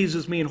what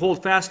pleases me and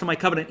hold fast to my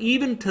covenant,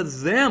 even to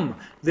them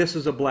this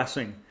is a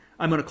blessing.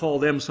 I'm going to call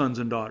them sons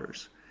and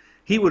daughters.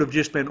 He would have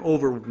just been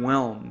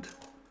overwhelmed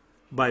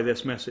by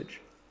this message.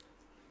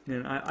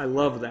 And I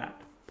love that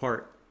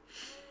part.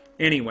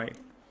 Anyway,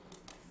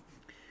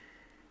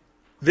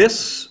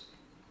 this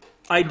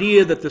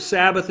idea that the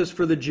Sabbath is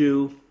for the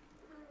Jew,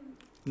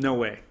 no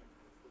way.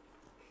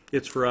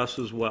 It's for us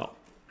as well.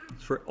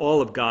 It's for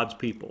all of God's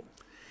people.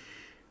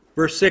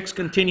 Verse 6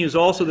 continues,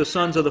 also the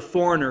sons of the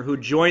foreigner who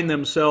join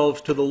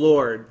themselves to the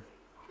Lord.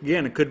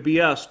 Again, it could be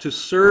us, to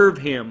serve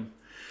him,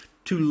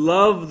 to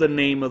love the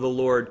name of the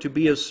Lord, to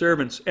be his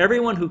servants.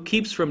 Everyone who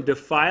keeps from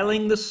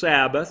defiling the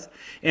Sabbath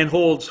and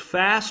holds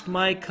fast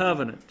my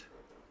covenant,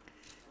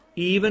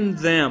 even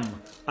them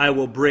I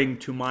will bring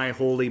to my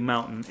holy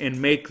mountain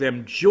and make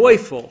them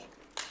joyful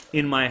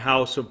in my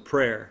house of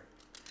prayer.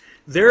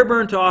 Their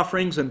burnt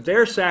offerings and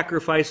their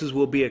sacrifices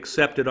will be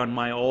accepted on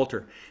my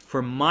altar.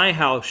 For my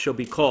house shall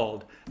be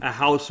called a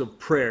house of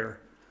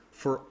prayer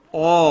for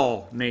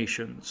all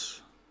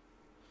nations.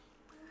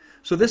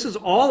 So this is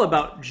all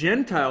about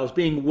Gentiles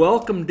being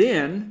welcomed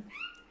in,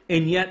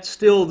 and yet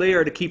still they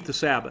are to keep the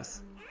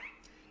Sabbath.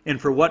 And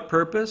for what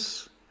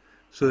purpose?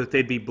 So that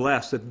they'd be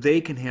blessed, that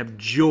they can have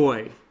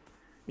joy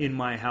in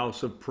my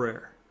house of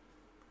prayer.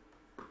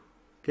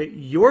 Okay,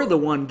 you're the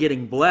one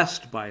getting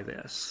blessed by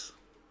this.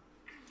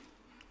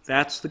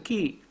 That's the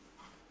key.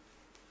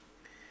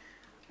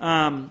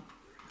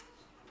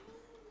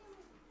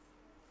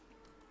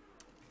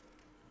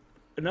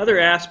 Another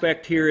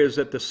aspect here is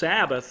that the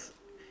Sabbath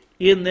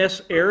in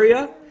this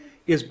area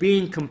is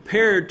being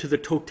compared to the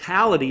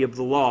totality of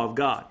the law of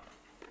God.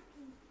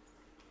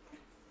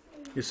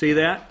 You see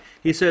that?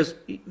 He says,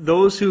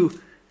 those who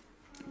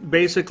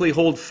basically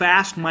hold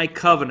fast my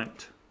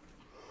covenant.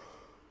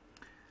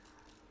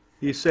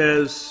 He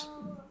says,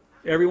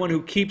 everyone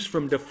who keeps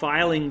from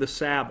defiling the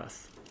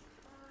Sabbath.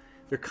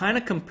 They're kind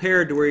of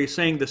compared to where he's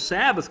saying the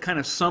Sabbath kind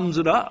of sums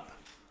it up.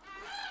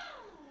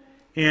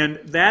 And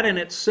that in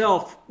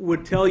itself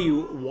would tell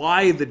you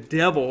why the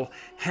devil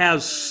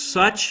has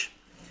such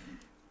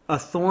a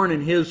thorn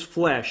in his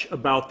flesh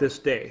about this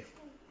day.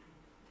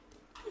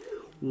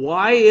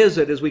 Why is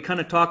it, as we kind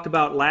of talked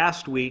about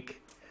last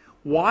week,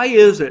 why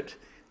is it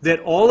that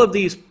all of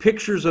these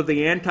pictures of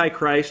the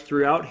Antichrist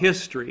throughout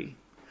history,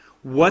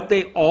 what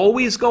they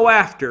always go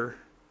after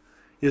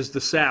is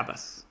the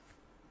Sabbath?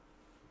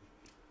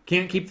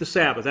 Can't keep the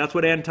Sabbath. That's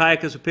what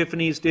Antiochus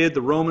Epiphanes did.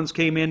 The Romans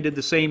came in, did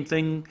the same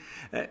thing.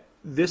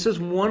 This is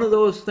one of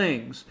those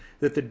things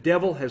that the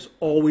devil has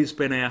always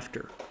been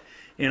after.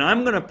 And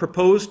I'm going to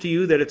propose to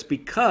you that it's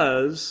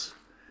because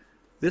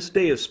this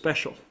day is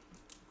special.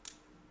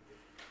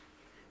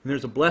 And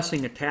there's a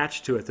blessing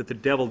attached to it that the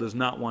devil does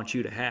not want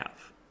you to have.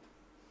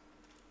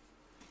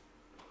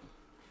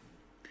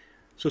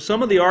 So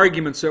some of the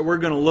arguments that we're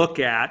going to look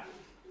at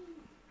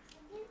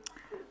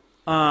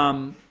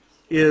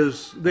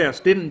is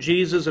this. Didn't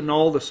Jesus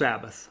annul the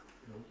Sabbath?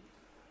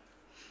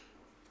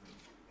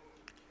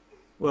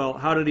 Well,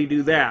 how did he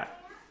do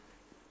that?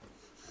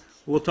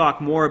 We'll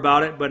talk more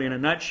about it, but in a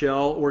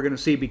nutshell, we're going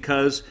to see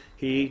because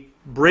he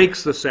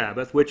breaks the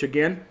Sabbath, which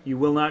again, you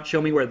will not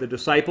show me where the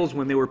disciples,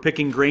 when they were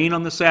picking grain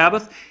on the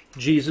Sabbath,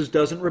 Jesus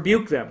doesn't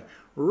rebuke them.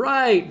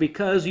 Right,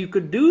 because you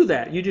could do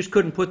that. You just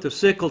couldn't put the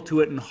sickle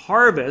to it and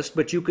harvest,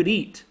 but you could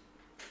eat.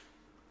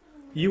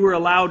 You were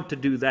allowed to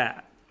do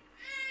that.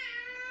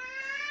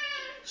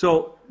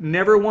 So,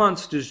 never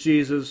once does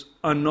Jesus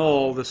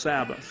annul the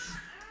Sabbath.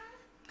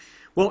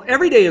 Well,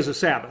 every day is a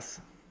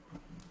Sabbath.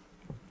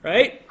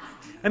 Right?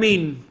 I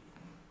mean,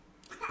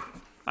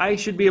 I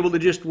should be able to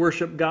just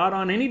worship God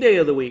on any day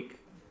of the week.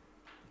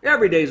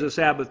 Every day is a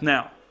Sabbath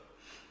now.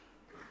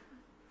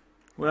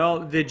 Well,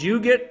 did you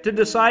get to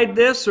decide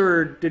this,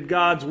 or did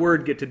God's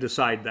Word get to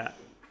decide that?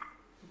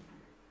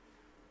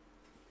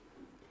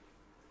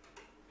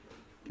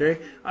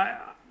 Okay?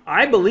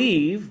 I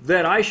believe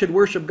that I should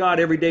worship God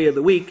every day of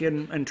the week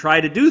and try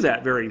to do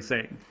that very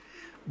thing.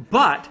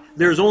 But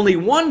there's only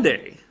one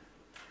day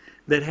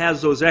that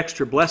has those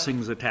extra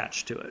blessings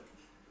attached to it.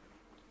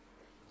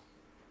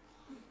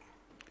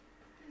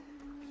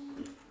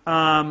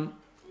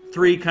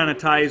 3 kind of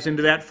ties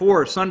into that.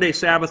 4, Sunday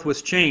Sabbath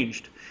was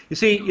changed. You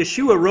see,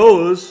 Yeshua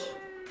rose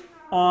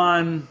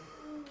on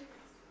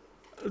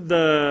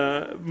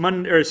the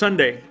Monday or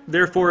Sunday.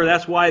 Therefore,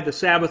 that's why the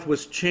Sabbath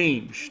was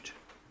changed.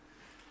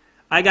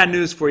 I got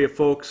news for you,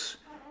 folks.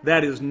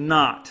 That is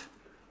not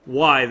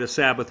why the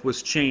Sabbath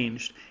was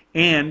changed.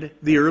 And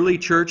the early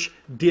church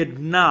did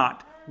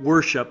not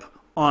worship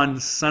on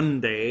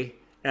Sunday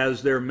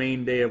as their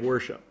main day of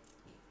worship.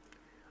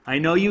 I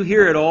know you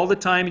hear it all the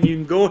time, and you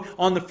can go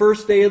on the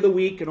first day of the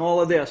week and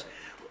all of this.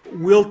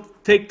 We'll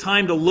take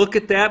time to look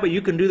at that, but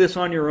you can do this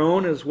on your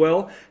own as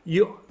well.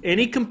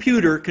 Any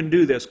computer can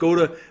do this. Go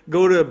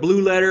to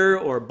Blue Letter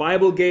or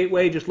Bible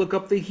Gateway. Just look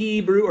up the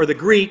Hebrew or the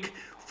Greek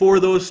for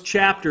those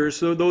chapters,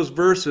 so those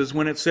verses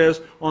when it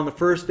says on the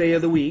first day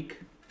of the week.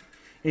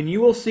 And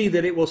you will see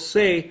that it will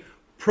say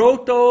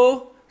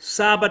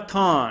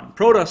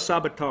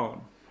proto-sabbaton,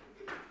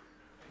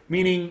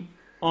 meaning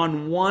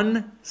on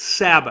one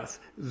Sabbath.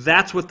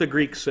 That's what the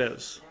Greek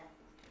says.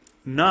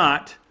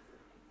 Not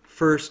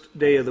first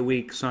day of the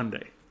week,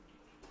 Sunday.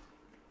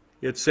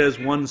 It says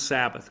one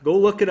Sabbath. Go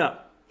look it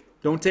up.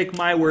 Don't take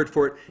my word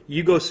for it.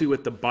 You go see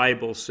what the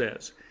Bible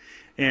says.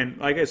 And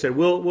like I said,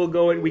 we'll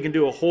go and we can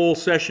do a whole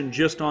session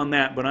just on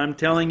that, but I'm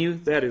telling you,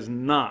 that is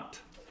not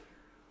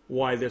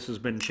why this has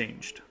been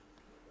changed.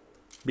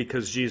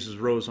 Because Jesus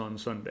rose on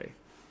Sunday.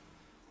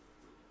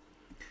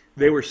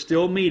 They were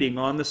still meeting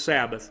on the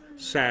Sabbath,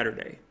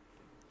 Saturday,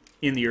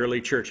 in the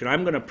early church. And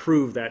I'm going to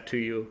prove that to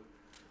you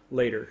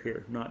later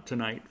here, not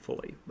tonight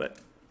fully. But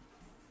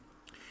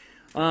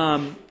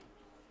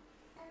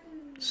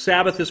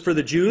Sabbath is for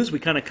the Jews. We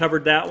kind of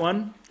covered that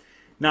one.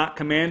 Not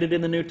commanded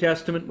in the New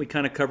Testament. We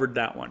kind of covered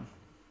that one.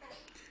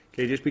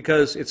 Okay, just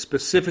because it's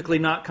specifically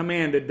not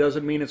commanded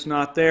doesn't mean it's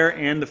not there.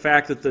 And the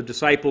fact that the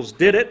disciples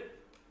did it,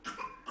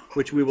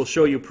 which we will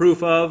show you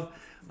proof of.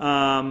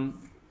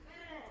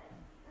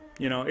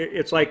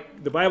 It's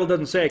like the Bible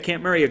doesn't say I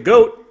can't marry a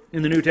goat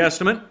in the New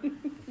Testament.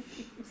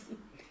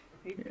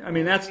 I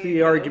mean, that's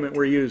the argument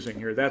we're using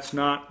here. That's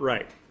not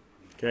right.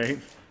 Okay?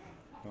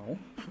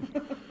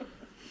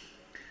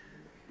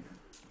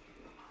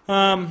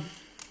 No.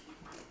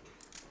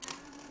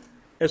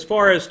 As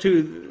far as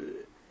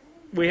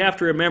we have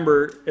to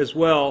remember as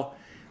well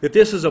that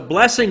this is a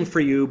blessing for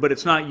you, but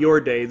it's not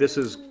your day. This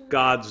is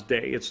God's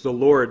day. It's the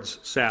Lord's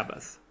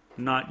Sabbath,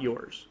 not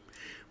yours.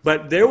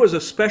 But there was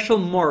a special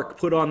mark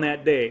put on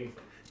that day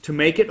to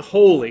make it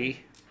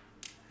holy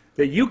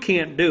that you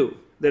can't do,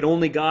 that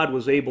only God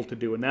was able to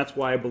do. And that's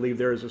why I believe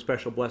there is a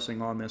special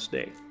blessing on this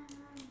day.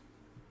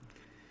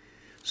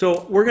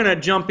 So we're going to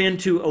jump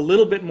into a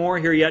little bit more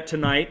here yet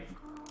tonight.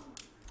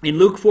 In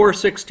Luke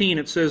 4:16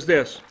 it says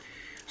this,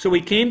 "So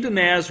he came to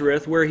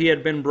Nazareth where he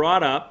had been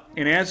brought up,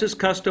 and as his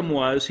custom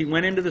was, he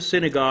went into the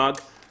synagogue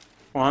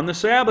on the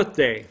Sabbath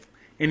day,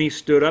 and he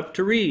stood up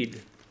to read."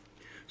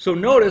 So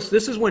notice,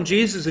 this is when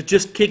Jesus is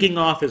just kicking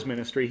off his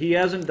ministry. He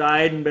hasn't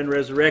died and been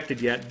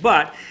resurrected yet,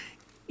 but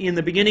in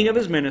the beginning of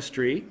his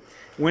ministry,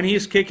 when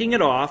he's kicking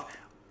it off,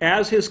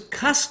 as his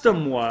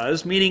custom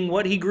was, meaning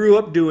what he grew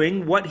up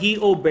doing, what he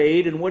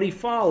obeyed, and what he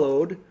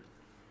followed,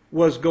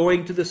 was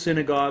going to the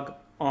synagogue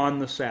on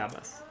the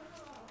Sabbath.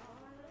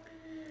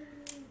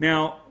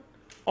 Now,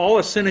 all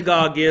a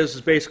synagogue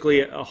is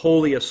basically a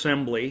holy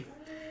assembly,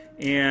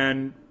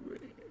 and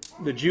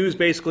the Jews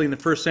basically in the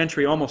first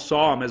century almost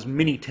saw them as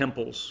mini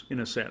temples,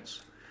 in a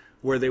sense,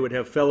 where they would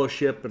have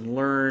fellowship and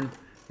learn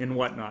and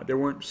whatnot. There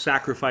weren't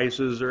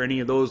sacrifices or any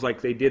of those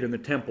like they did in the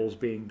temples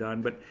being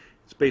done, but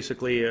it's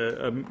basically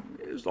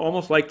it's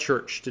almost like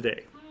church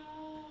today.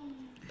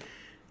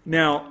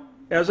 Now,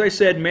 as I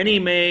said, many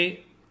may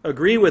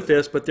agree with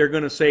this, but they're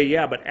going to say,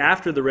 yeah, but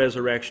after the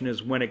resurrection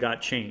is when it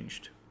got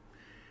changed.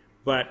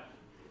 But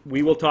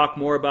we will talk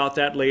more about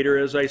that later.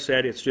 As I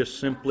said, it's just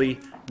simply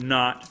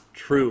not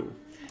true.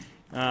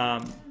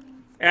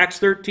 Acts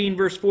 13,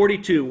 verse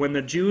 42, when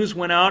the Jews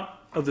went out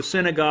of the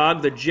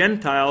synagogue, the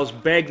Gentiles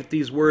begged that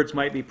these words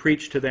might be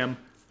preached to them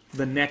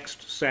the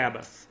next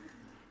Sabbath.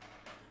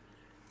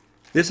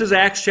 This is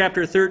Acts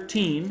chapter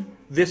 13.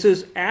 This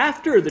is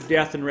after the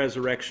death and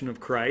resurrection of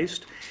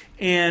Christ.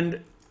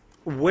 And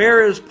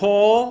where is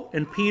Paul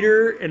and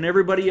Peter and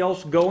everybody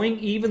else going?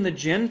 Even the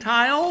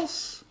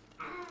Gentiles?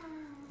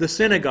 The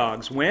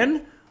synagogues.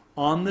 When?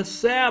 On the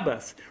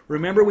Sabbath.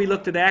 Remember, we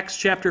looked at Acts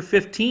chapter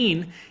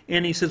 15,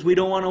 and he says we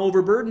don't want to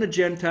overburden the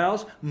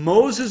Gentiles.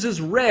 Moses is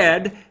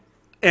read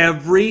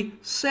every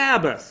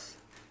Sabbath.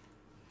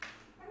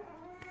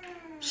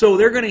 So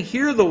they're going to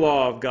hear the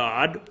law of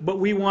God, but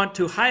we want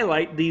to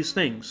highlight these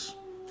things.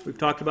 We've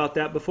talked about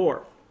that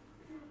before.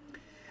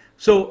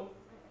 So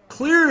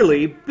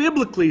clearly,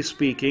 biblically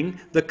speaking,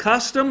 the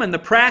custom and the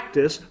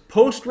practice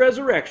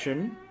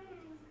post-resurrection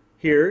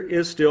here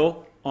is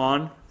still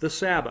on the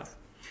Sabbath.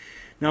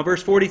 Now,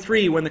 verse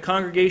 43, when the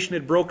congregation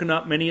had broken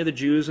up, many of the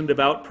Jews and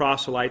devout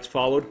proselytes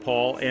followed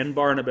Paul and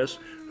Barnabas,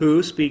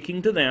 who,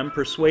 speaking to them,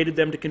 persuaded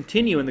them to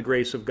continue in the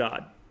grace of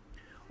God.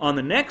 On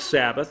the next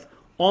Sabbath,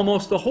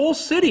 almost the whole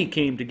city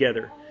came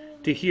together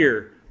to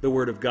hear the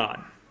word of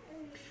God.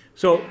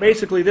 So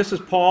basically, this is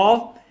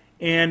Paul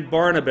and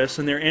Barnabas,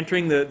 and they're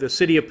entering the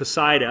city of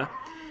Pisidia,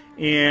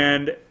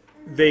 and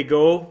they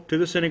go to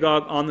the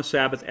synagogue on the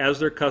Sabbath, as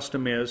their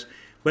custom is,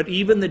 but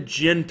even the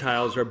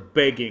Gentiles are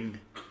begging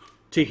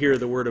to hear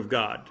the word of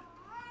God.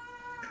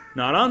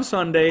 Not on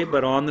Sunday,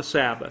 but on the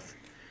Sabbath.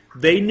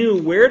 They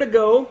knew where to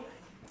go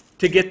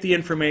to get the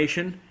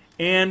information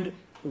and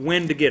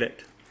when to get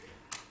it.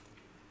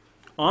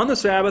 On the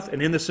Sabbath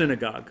and in the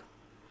synagogue.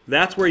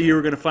 That's where you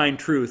were going to find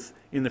truth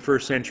in the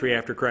first century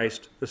after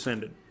Christ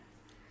ascended.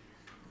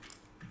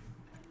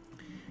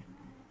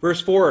 Verse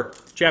 4,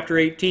 chapter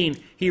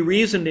 18. He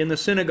reasoned in the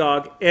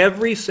synagogue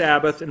every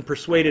Sabbath and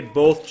persuaded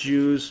both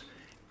Jews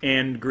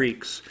and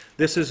Greeks.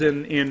 This is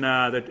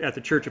at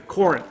the church of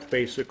Corinth,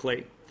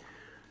 basically.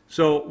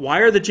 So why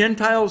are the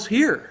Gentiles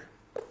here?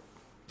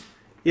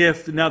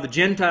 If now the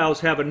Gentiles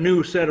have a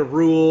new set of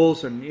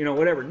rules and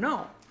whatever.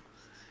 No.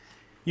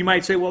 You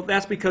might say, well,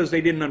 that's because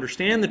they didn't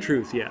understand the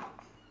truth yet.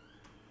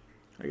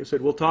 Like I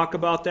said, we'll talk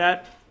about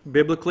that.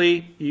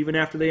 Biblically, even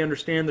after they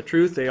understand the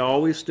truth, they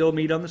always still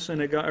meet on the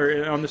synagogue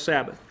or on the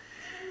Sabbath.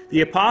 The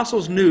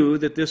apostles knew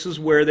that this is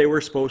where they were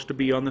supposed to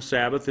be on the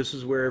Sabbath. This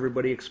is where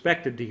everybody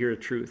expected to hear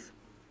the truth.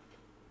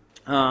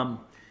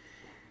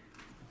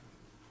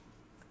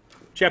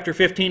 Chapter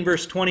 15,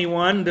 verse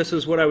 21, this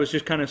is what I was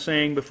just kind of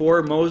saying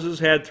before. Moses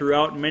had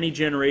throughout many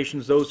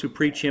generations those who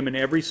preach him in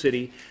every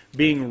city,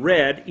 being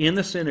read in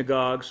the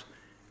synagogues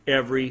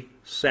every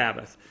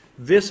Sabbath.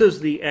 This is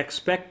the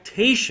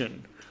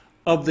expectation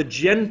of the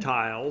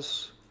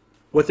Gentiles,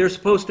 what they're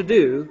supposed to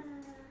do,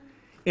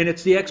 and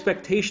it's the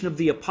expectation of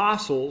the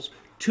apostles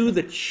to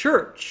the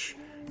church,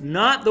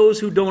 not those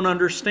who don't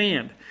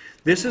understand.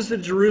 This is the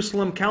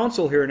Jerusalem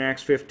Council here in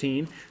Acts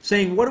 15,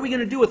 saying, what are we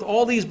going to do with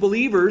all these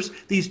believers,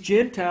 these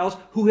Gentiles,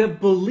 who have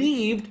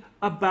believed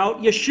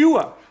about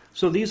Yeshua?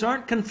 So these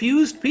aren't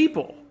confused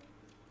people.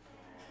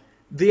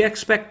 The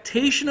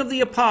expectation of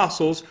the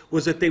apostles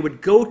was that they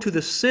would go to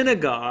the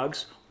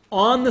synagogues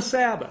on the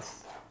Sabbath.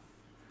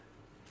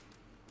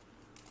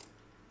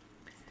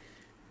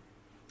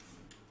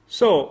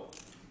 So,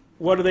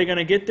 what are they going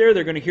to get there?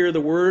 They're going to hear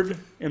the word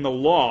and the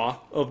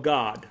law of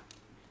God.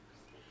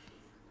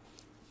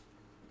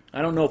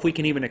 I don't know if we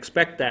can even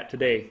expect that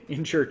today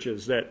in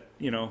churches, that,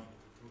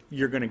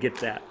 you're going to get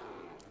that.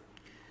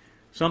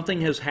 Something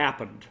has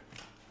happened.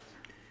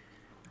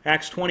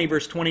 Acts 20,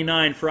 verse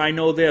 29, for I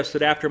know this,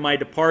 that after my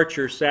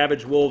departure,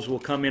 savage wolves will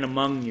come in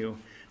among you,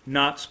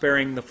 not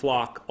sparing the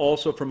flock.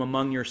 Also from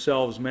among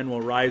yourselves men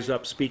will rise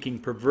up, speaking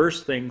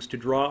perverse things to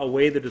draw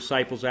away the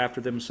disciples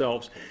after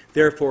themselves.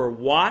 Therefore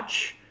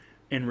watch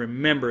and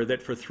remember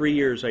that for 3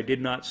 years I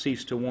did not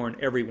cease to warn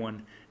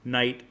everyone,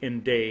 night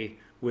and day,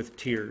 with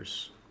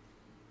tears.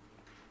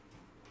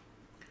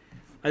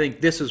 I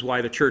think this is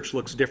why the church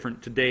looks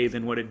different today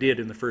than what it did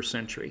in the first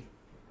century.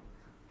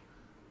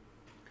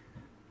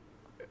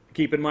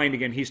 Keep in mind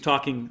again, he's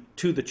talking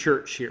to the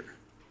church here.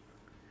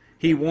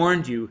 He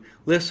warned you,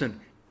 listen,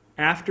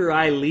 after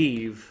I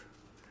leave,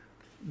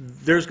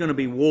 there's going to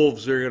be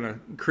wolves that are going to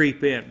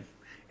creep in.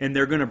 And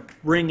they're going to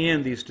bring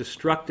in these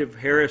destructive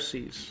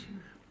heresies,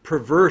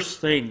 perverse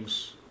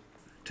things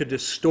to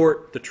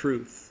distort the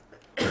truth.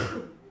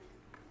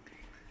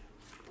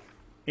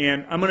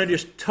 And I'm going to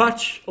just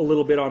touch a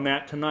little bit on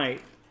that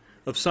tonight,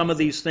 of some of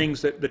these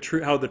things,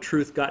 that how the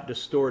truth got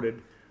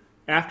distorted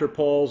after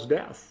Paul's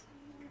death.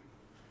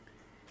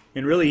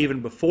 And really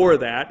even before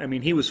that. I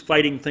mean, he was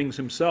fighting things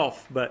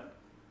himself. But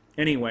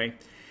anyway,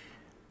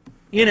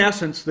 in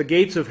essence, the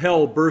gates of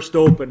hell burst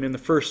open in the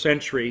first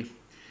century.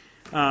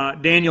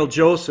 Daniel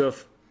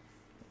Joseph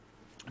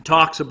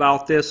talks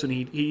about this, and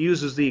he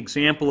uses the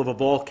example of a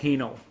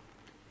volcano.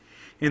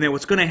 And that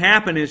what's going to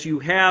happen is you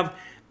have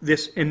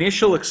this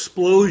initial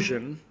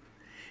explosion,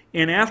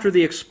 and after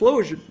the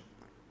explosion,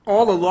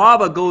 all the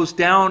lava goes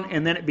down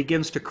and then it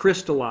begins to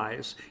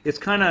crystallize. It's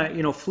kind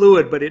of,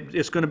 fluid, but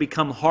it's going to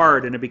become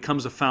hard, and it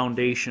becomes a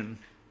foundation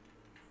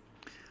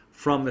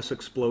from this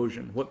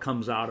explosion, what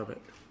comes out of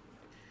it.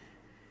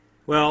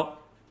 Well,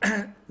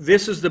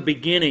 this is the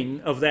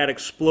beginning of that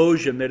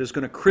explosion that is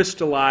going to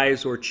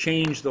crystallize or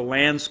change the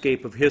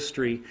landscape of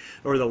history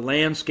or the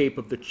landscape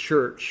of the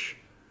church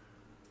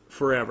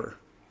forever.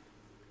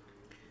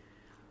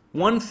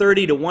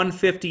 130 to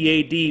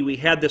 150 AD, we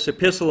had this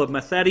epistle of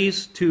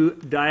Methodius to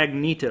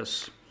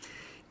Diognetus.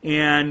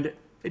 And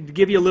to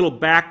give you a little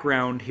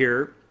background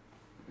here,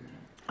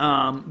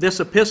 this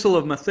epistle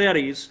of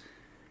Methodius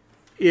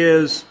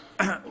is,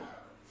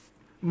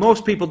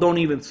 most people don't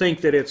even think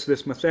that it's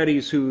this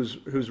Methodius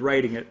who's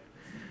writing it,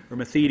 or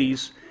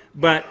Methodius,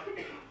 but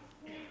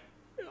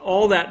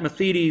all that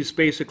Methodius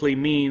basically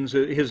means,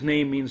 his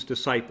name means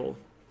disciple.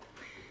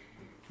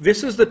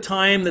 This is the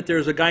time that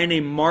there's a guy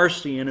named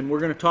Marcion, and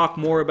we're going to talk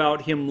more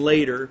about him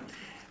later.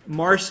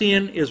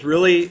 Marcion is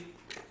really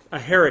a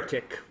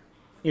heretic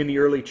in the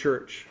early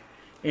church,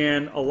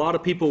 and a lot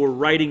of people were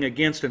writing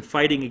against and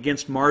fighting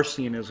against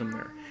Marcionism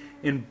there.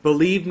 And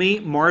believe me,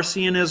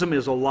 Marcionism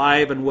is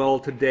alive and well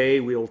today.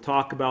 We'll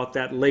talk about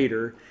that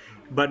later.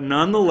 But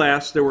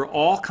nonetheless, there were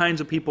all kinds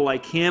of people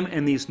like him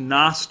and these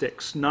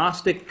Gnostics.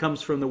 Gnostic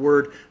comes from the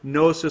word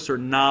gnosis, or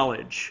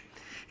knowledge.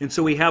 And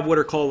so we have what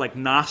are called like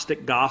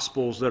Gnostic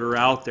Gospels that are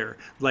out there,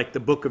 like the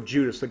book of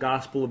Judas, the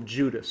Gospel of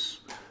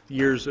Judas.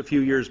 A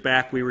few years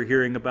back we were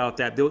hearing about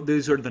that.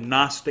 These are the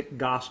Gnostic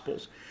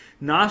Gospels.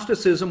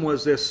 Gnosticism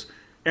was this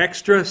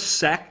extra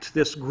sect,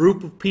 this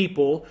group of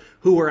people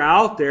who were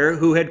out there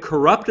who had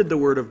corrupted the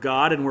Word of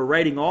God and were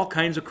writing all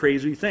kinds of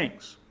crazy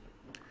things.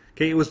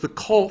 Okay, it was the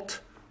cult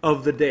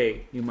of the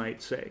day, you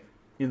might say,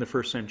 in the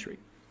first century.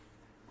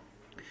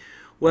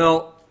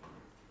 Well,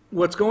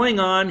 what's going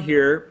on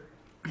here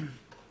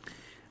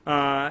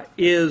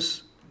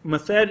is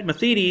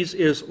Methodius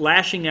is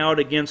lashing out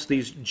against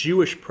these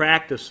Jewish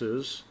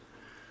practices,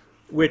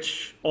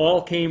 which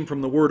all came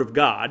from the Word of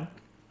God.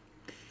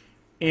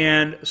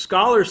 And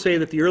scholars say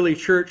that the early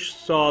church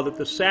saw that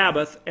the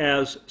Sabbath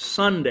as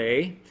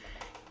Sunday,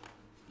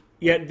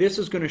 yet this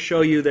is going to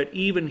show you that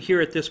even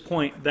here at this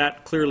point,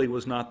 that clearly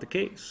was not the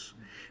case,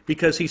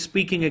 because he's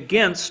speaking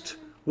against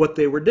what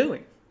they were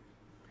doing.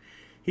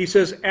 He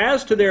says,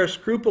 as to their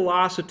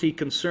scrupulosity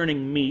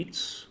concerning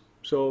meats,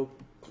 so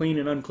clean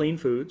and unclean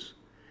foods,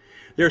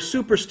 their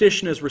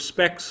superstition as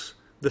respects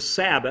the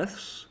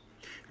Sabbaths,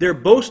 their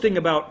boasting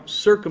about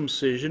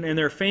circumcision, and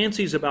their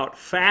fancies about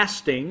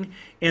fasting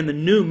and the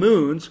new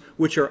moons,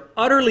 which are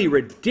utterly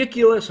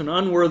ridiculous and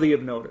unworthy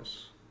of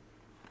notice.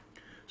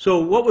 So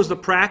what was the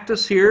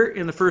practice here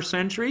in the first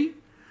century?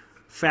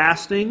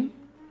 Fasting,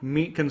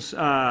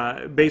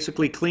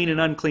 basically clean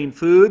and unclean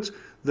foods,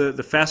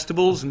 the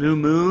festivals, new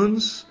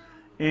moons,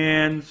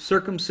 and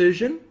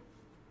circumcision.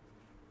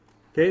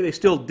 Okay, they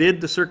still did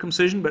the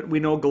circumcision, but we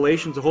know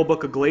Galatians, the whole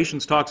book of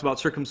Galatians talks about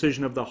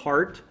circumcision of the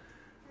heart,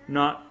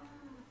 not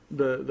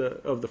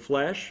of the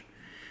flesh.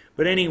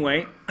 But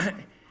anyway,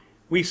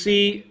 we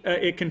see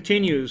it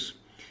continues.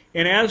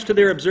 And as to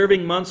their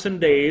observing months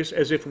and days,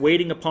 as if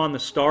waiting upon the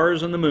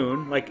stars and the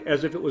moon, like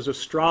as if it was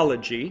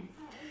astrology,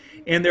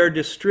 and they're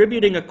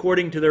distributing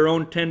according to their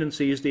own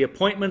tendencies the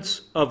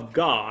appointments of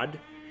God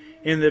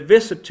and the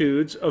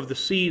vicissitudes of the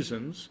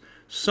seasons,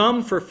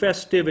 some for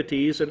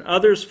festivities and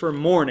others for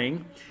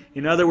mourning.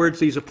 In other words,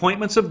 these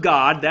appointments of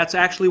God, that's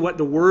actually what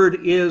the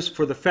word is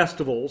for the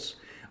festivals,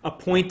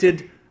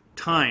 appointed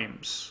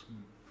times.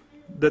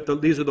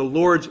 These are the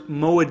Lord's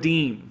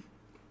Moedim.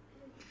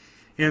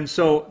 And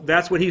so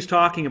that's what he's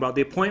talking about.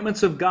 The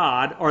appointments of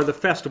God are the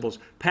festivals: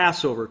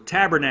 Passover,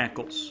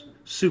 Tabernacles,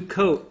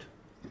 Sukkot,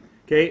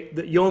 okay,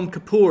 the Yom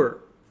Kippur,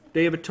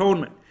 Day of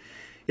Atonement.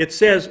 It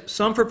says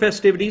some for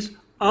festivities,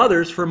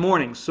 others for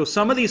mournings. So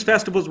some of these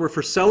festivals were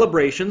for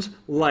celebrations,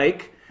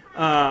 like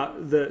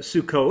the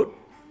Sukkot,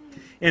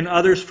 and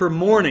others for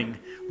mourning,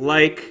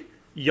 like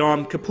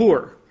Yom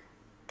Kippur.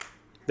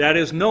 That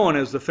is known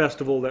as the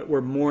festival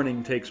where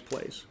mourning takes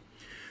place.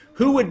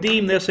 Who would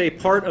deem this a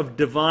part of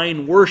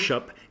divine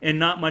worship and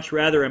not much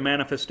rather a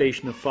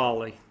manifestation of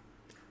folly?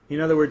 In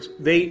other words,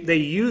 they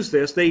use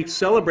this, they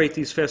celebrate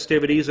these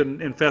festivities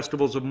and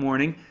festivals of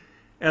mourning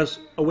as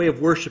a way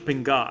of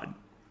worshiping God.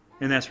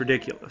 And that's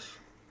ridiculous.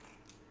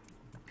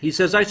 He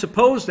says, I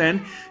suppose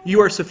then you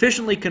are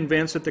sufficiently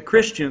convinced that the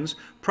Christians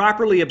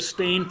properly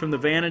abstain from the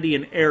vanity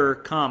and error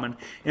common,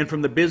 and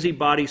from the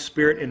busybody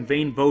spirit and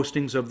vain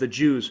boastings of the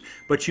Jews.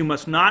 But you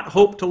must not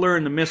hope to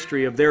learn the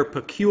mystery of their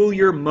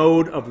peculiar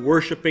mode of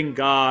worshiping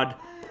God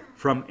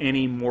from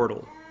any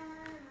mortal.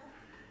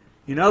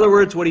 In other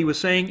words, what he was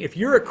saying, if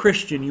you're a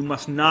Christian, you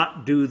must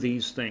not do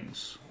these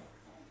things.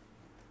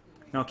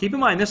 Now keep in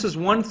mind, this is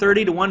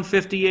 130 to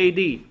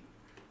 150 AD.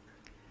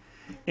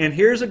 And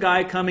here's a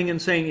guy coming and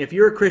saying, if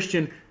you're a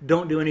Christian,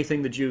 don't do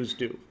anything the Jews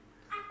do.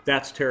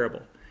 That's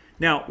terrible.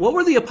 Now, what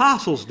were the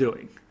apostles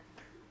doing?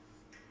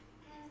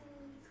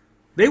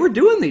 They were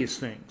doing these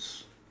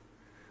things.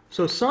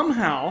 So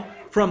somehow,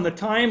 from the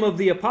time of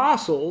the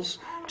apostles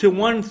to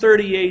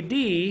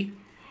 130 AD,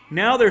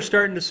 now they're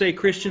starting to say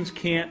Christians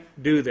can't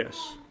do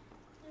this.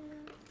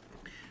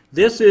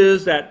 This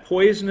is that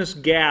poisonous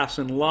gas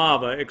and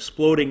lava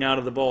exploding out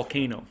of the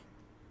volcano.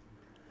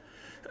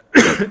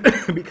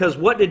 Because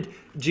what did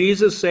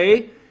Jesus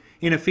say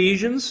in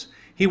Ephesians?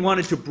 He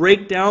wanted to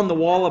break down the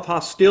wall of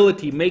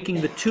hostility,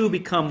 making the two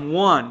become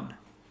one.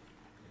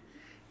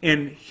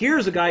 And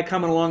here's a guy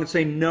coming along and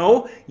saying,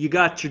 no, you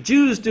got your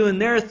Jews doing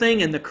their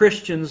thing, and the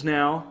Christians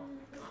now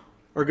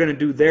are going to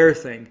do their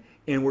thing.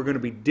 And we're going to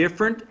be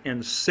different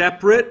and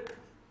separate.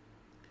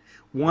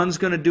 One's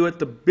going to do it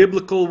the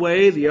biblical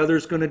way, the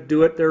other's going to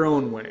do it their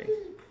own way.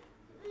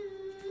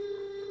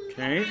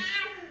 Okay?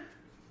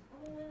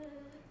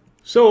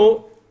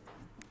 So,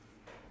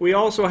 we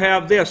also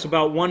have this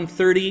about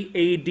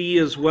 130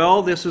 AD as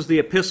well. This is the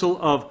epistle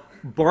of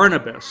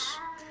Barnabas.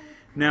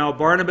 Now,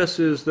 Barnabas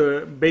is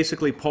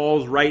basically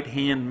Paul's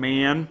right-hand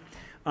man.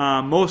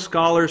 Most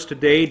scholars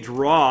today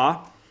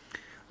draw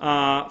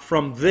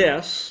from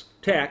this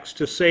text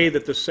to say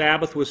that the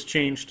Sabbath was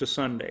changed to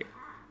Sunday.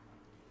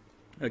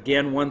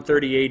 Again,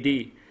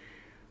 130 AD.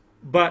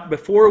 But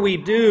before we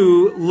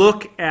do,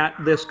 look at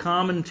this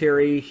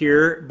commentary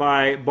here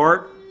by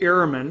Bart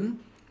Ehrman,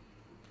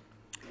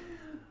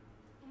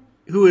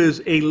 who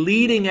is a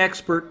leading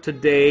expert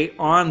today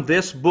on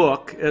this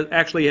book.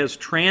 Actually has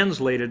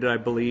translated it, I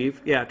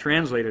believe. Yeah,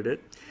 translated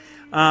it.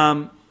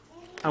 I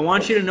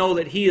want you to know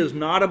that he is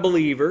not a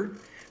believer,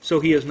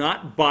 so he is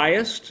not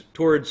biased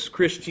towards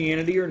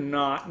Christianity or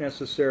not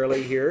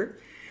necessarily here.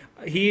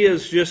 He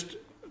is just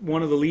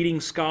one of the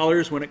leading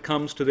scholars when it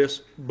comes to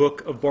this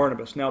book of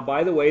Barnabas. Now,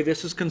 by the way,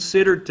 this is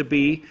considered to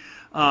be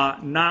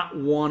not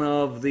one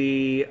of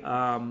the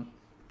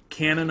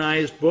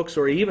canonized books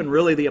or even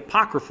really the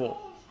apocryphal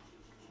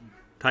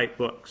type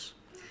books.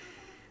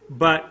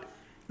 But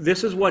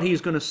this is what he's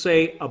going to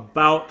say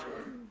about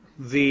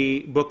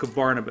the book of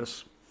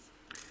Barnabas.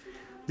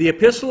 The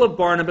Epistle of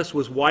Barnabas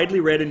was widely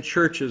read in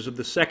churches of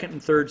the 2nd and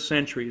 3rd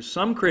centuries.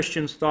 Some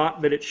Christians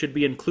thought that it should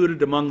be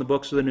included among the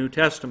books of the New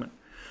Testament.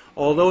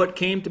 Although it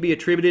came to be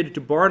attributed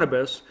to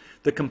Barnabas,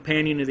 the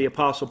companion of the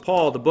Apostle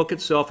Paul, the book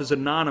itself is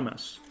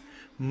anonymous.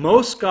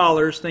 Most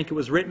scholars think it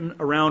was written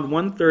around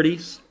 130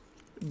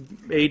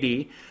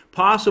 AD,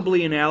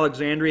 possibly in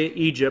Alexandria,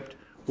 Egypt,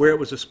 where it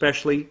was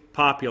especially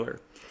popular.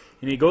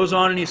 And he goes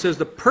on and he says,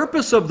 the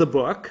purpose of the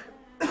book,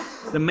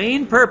 the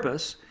main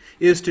purpose,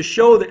 is to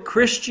show that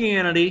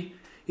Christianity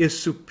is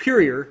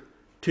superior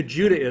to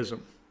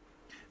Judaism.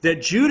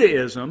 That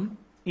Judaism,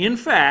 in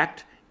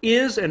fact,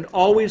 is and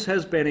always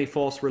has been a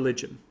false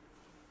religion.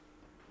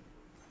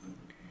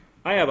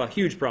 I have a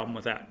huge problem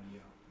with that.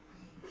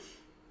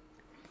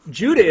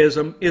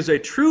 Judaism is a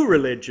true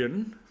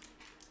religion,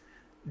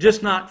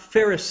 just not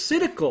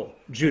Pharisaical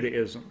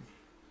Judaism.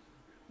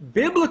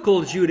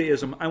 Biblical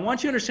Judaism, I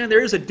want you to understand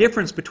there is a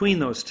difference between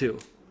those two.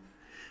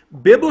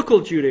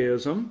 Biblical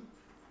Judaism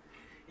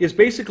is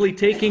basically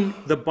taking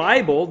the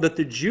Bible that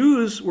the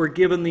Jews were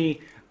given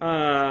the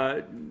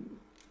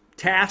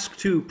task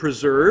to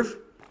preserve.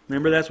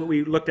 Remember, that's what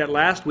we looked at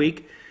last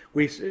week.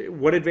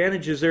 What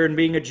advantage is there in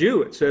being a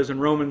Jew? It says in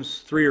Romans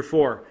 3 or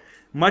 4.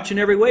 Much in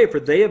every way, for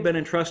they have been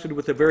entrusted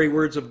with the very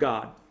words of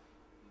God.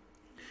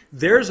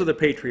 Theirs are the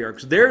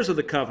patriarchs. Theirs are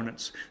the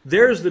covenants.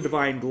 Theirs the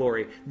divine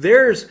glory.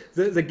 Theirs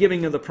the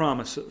giving of the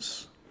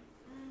promises.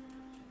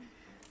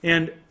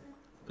 And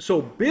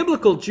so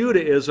biblical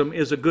Judaism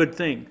is a good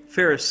thing.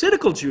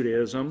 Pharisaical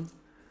Judaism,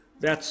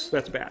 that's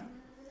bad.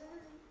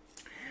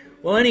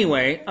 Well,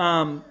 anyway,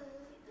 I'm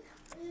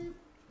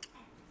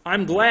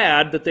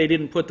glad that they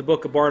didn't put the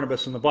book of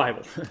Barnabas in the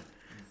Bible,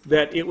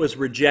 that it was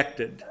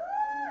rejected.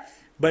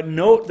 But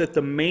note that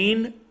the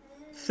main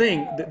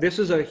thing, this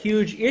is a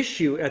huge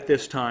issue at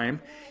this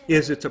time,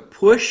 is it's a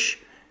push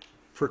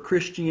for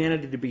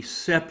Christianity to be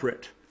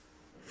separate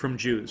from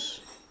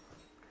Jews.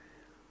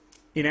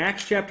 In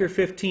Acts chapter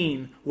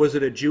 15, was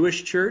it a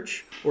Jewish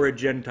church or a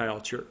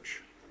Gentile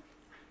church?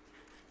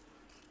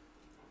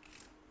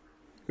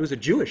 It was a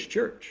Jewish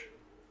church.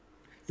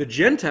 The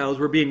Gentiles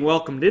were being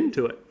welcomed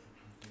into it.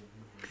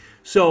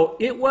 So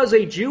it was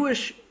a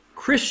Jewish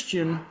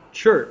Christian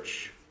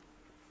church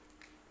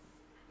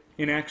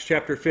in Acts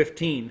chapter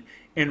 15.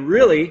 And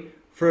really,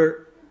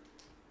 for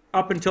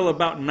up until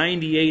about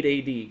 98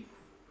 AD.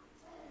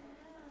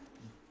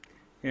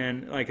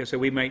 And like I said,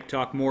 we might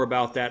talk more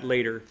about that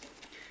later.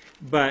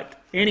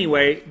 But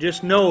anyway,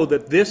 just know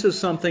that this is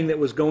something that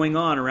was going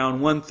on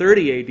around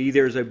 130 AD.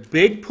 There's a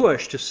big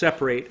push to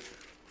separate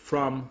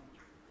from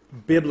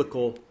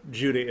biblical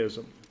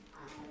Judaism.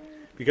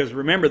 Because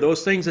remember,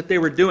 those things that they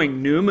were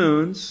doing, new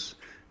moons,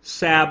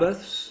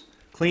 Sabbaths,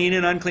 clean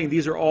and unclean,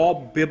 these are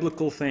all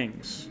biblical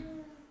things.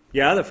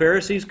 Yeah, the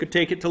Pharisees could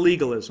take it to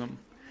legalism,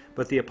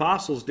 but the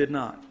apostles did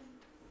not.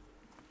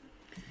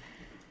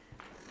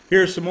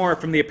 Here's some more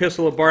from the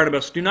Epistle of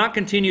Barnabas. Do not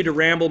continue to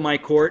ramble my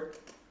court.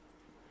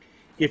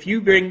 If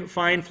you bring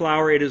fine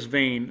flour, it is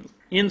vain.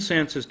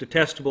 Incense is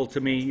detestable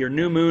to me. Your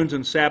new moons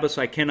and Sabbaths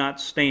I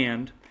cannot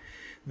stand.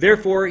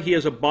 Therefore, he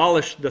has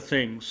abolished the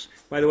things.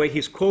 By the way,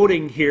 he's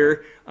quoting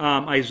here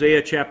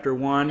Isaiah chapter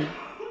 1.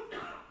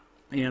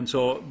 And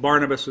so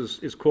Barnabas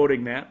is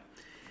quoting that.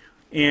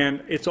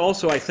 And it's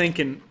also, I think,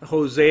 in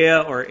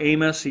Hosea or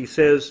Amos, he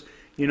says,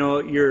 you know,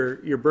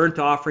 your burnt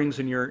offerings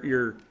and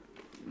your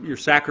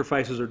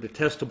sacrifices are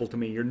detestable to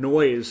me. Your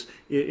noise,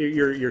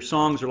 your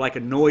songs are like a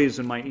noise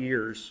in my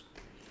ears.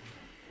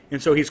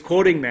 And so he's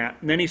quoting that.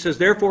 And then he says,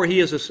 therefore he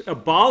has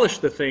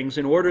abolished the things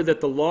in order that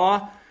the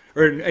law,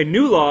 or a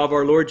new law of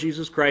our Lord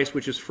Jesus Christ,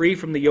 which is free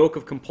from the yoke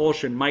of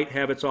compulsion, might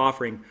have its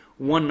offering,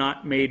 one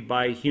not made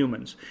by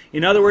humans.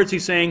 In other words,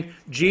 he's saying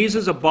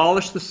Jesus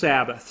abolished the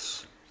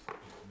Sabbaths.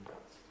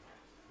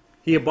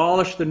 He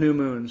abolished the new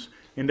moons,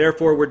 and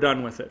therefore we're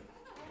done with it.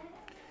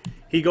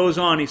 He goes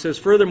on, he says,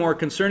 furthermore,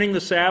 concerning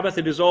the Sabbath,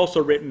 it is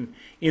also written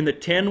in the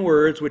 10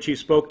 words which he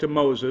spoke to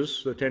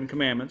Moses, the 10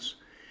 commandments,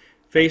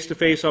 face to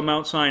face on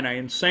Mount Sinai,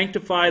 and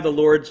sanctify the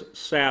Lord's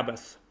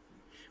Sabbath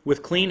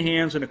with clean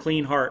hands and a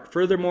clean heart.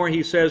 Furthermore,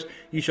 he says,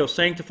 you shall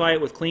sanctify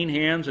it with clean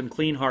hands and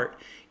clean heart.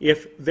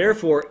 If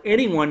therefore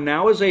anyone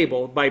now is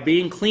able, by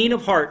being clean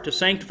of heart, to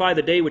sanctify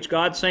the day which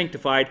God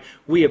sanctified,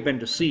 we have been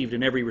deceived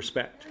in every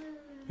respect.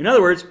 In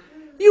other words,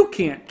 you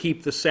can't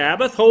keep the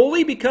Sabbath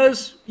holy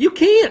because you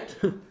can't.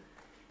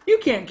 You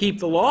can't keep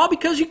the law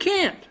because you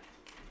can't.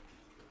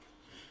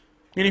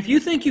 And if you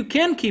think you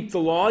can keep the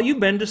law, you've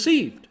been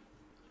deceived.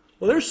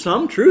 Well, there's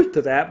some truth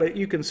to that, but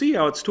you can see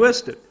how it's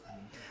twisted.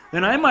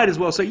 Then I might as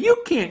well say,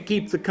 you can't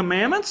keep the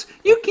commandments.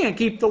 You can't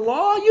keep the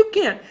law. You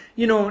can't,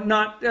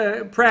 not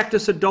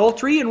practice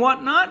adultery and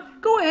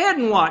whatnot. Go ahead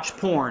and watch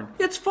porn.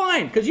 It's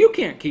fine, because you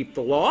can't keep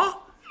the law.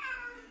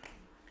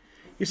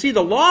 You see,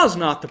 the law is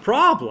not the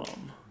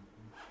problem.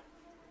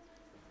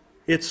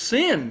 It's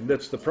sin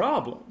that's the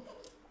problem.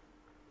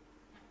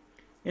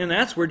 And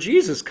that's where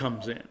Jesus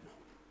comes in.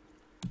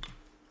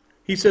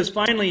 He says,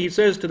 finally, he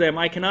says to them,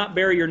 I cannot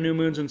bear your new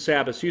moons and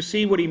Sabbaths. You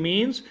see what he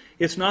means?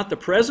 It's not the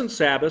present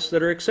Sabbaths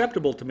that are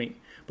acceptable to me,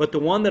 but the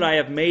one that I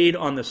have made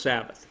on the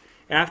Sabbath.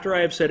 After I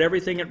have set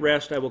everything at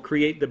rest, I will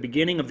create the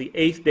beginning of the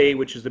 8th day,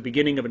 which is the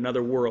beginning of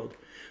another world.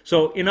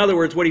 So, in other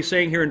words, what he's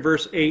saying here in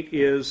verse 8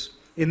 is,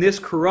 in this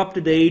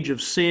corrupted age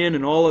of sin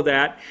and all of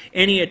that,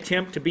 any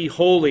attempt to be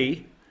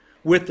holy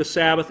with the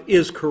Sabbath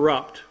is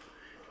corrupt,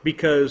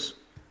 because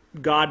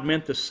God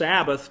meant the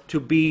Sabbath to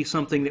be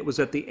something that was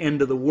at the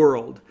end of the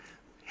world.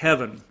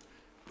 Heaven.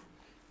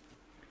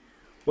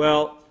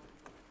 Well,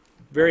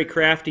 very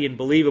crafty and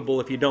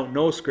believable if you don't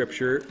know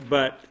Scripture,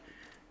 but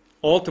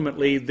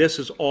ultimately this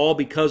is all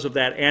because of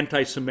that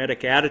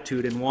anti-Semitic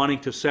attitude in wanting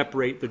to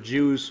separate the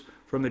Jews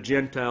from the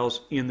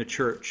Gentiles in the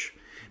church.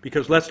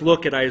 Because let's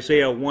look at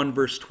Isaiah 1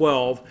 verse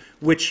 12,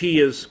 which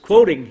he is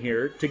quoting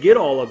here to get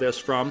all of this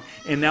from,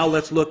 and now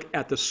let's look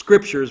at the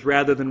Scriptures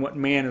rather than what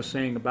man is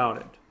saying about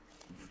it.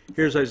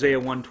 Here's Isaiah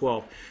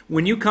 1:12.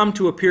 When you come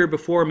to appear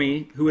before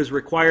me, who has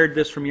required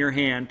this from your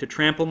hand, to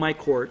trample my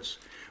courts,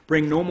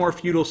 bring no more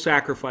futile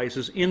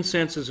sacrifices.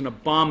 Incense is an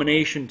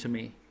abomination to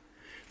me.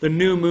 The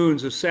new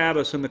moons, the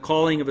Sabbaths, and the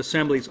calling of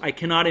assemblies. I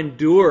cannot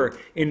endure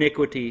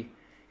iniquity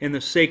in the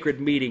sacred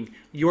meeting.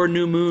 Your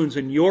new moons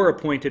and your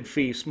appointed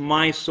feasts,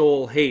 my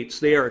soul hates.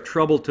 They are a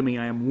trouble to me.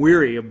 I am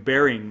weary of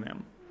bearing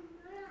them.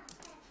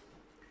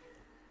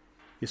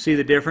 You see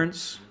the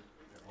difference?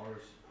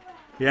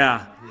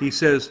 Yeah, he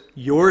says,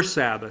 your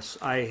Sabbaths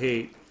I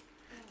hate.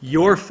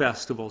 Your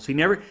festivals.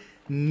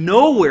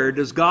 Nowhere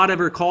does God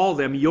ever call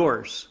them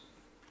yours,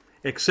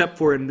 except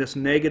for in this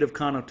negative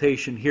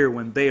connotation here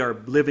when they are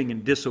living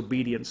in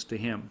disobedience to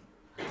him.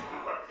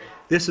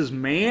 This is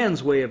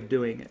man's way of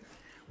doing it.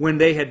 When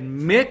they had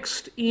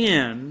mixed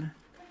in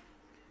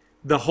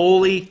the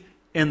holy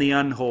and the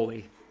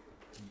unholy,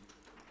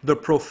 the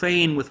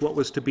profane with what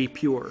was to be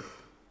pure.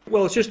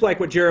 Well, it's just like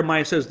what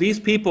Jeremiah says, these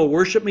people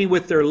worship me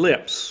with their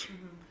lips,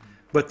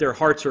 but their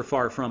hearts are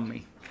far from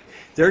me.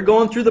 They're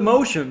going through the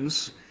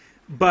motions,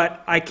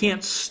 but I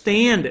can't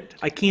stand it.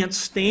 I can't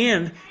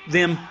stand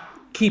them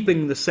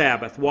keeping the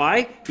Sabbath.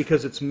 Why?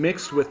 Because it's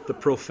mixed with the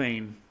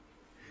profane.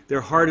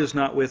 Their heart is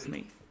not with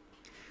me.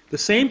 The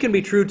same can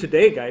be true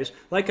today, guys.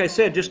 Like I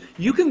said,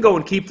 you can go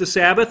and keep the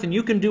Sabbath, and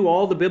you can do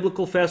all the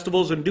biblical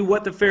festivals and do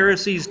what the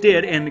Pharisees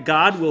did, and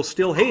God will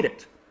still hate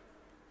it.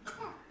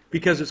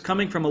 Because it's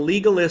coming from a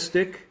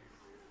legalistic,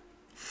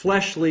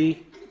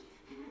 fleshly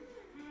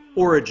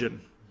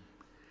origin.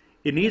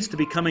 It needs to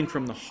be coming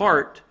from the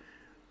heart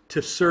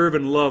to serve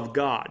and love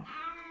God.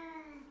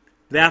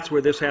 That's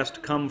where this has to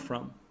come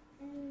from.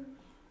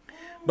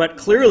 But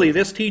clearly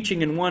this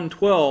teaching in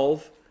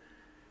 1:12,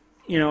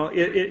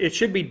 it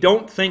should be,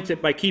 don't think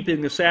that by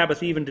keeping the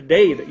Sabbath even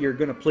today that you're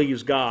going to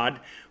please God,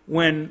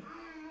 when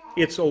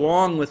it's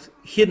along with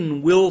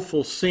hidden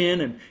willful sin,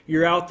 and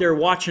you're out there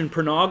watching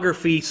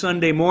pornography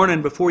Sunday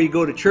morning before you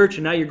go to church,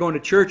 and now you're going to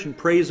church and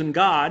praising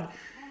God,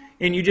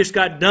 and you just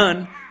got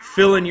done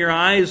filling your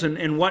eyes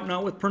and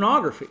whatnot with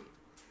pornography.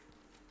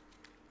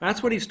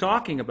 That's what he's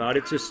talking about.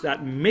 It's just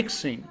that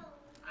mixing.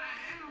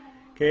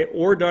 Okay,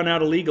 or done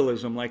out of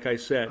legalism, like I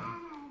said.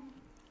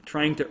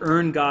 Trying to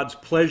earn God's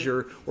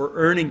pleasure or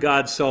earning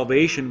God's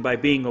salvation by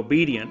being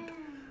obedient.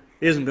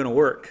 isn't going to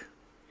work.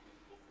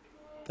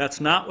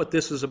 That's not what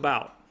this is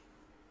about.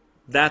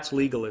 That's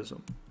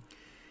legalism.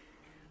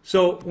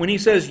 So when he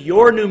says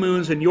your new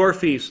moons and your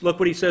feasts, look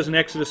what he says in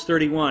Exodus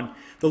 31.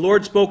 The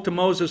Lord spoke to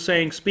Moses,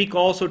 saying, speak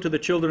also to the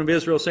children of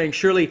Israel, saying,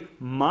 surely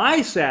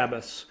my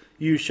Sabbaths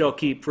you shall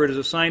keep, for it is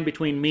a sign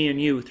between me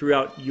and you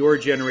throughout your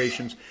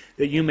generations,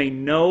 that you may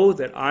know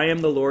that I am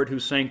the Lord who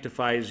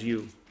sanctifies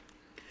you.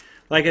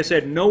 Like I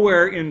said,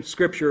 nowhere in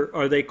Scripture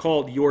are they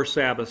called your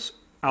Sabbaths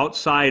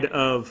outside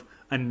of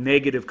a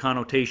negative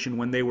connotation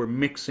when they were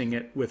mixing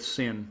it with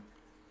sin.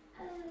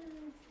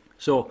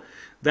 So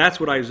that's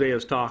what Isaiah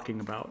is talking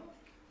about.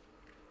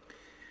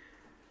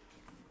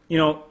 You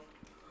know,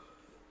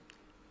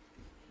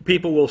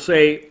 people will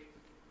say,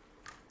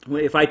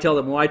 if I tell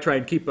them, well, I try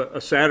and keep a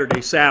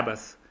Saturday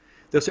Sabbath,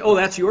 they'll say, oh,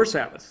 that's your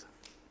Sabbath.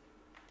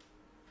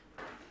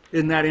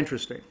 Isn't that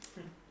interesting?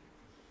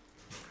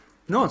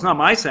 No, it's not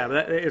my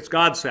Sabbath. It's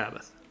God's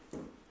Sabbath.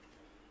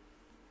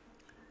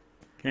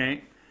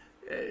 Okay?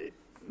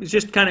 It's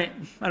just kind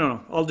of, I don't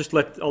know.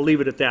 I'll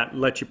leave it at that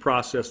and let you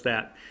process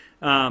that.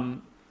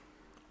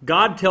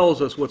 God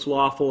tells us what's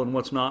lawful and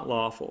what's not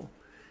lawful.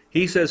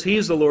 He says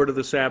He's the Lord of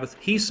the Sabbath.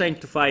 He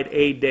sanctified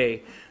a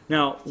day.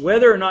 Now,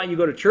 whether or not you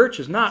go to church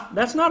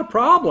that's not a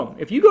problem.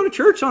 If you go to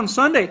church on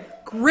Sunday,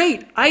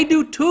 great, I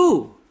do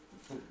too.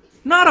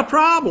 Not a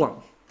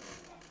problem.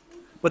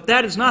 But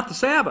that is not the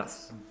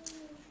Sabbath.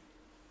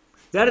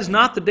 That is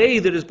not the day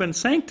that has been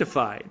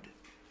sanctified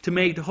to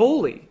make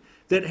holy,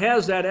 that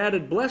has that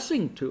added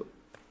blessing to it.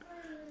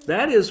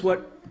 That is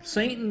what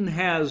Satan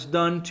has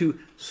done to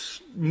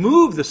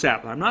move the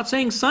Sabbath. I'm not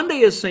saying Sunday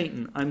is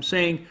Satan. I'm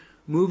saying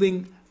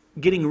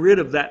getting rid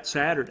of that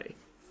Saturday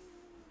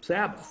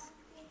Sabbath.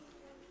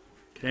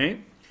 Okay?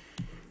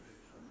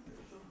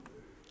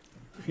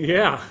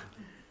 Yeah.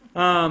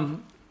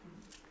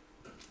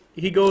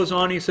 He goes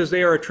on, he says,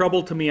 they are a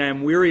trouble to me. I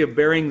am weary of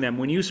bearing them.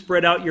 When you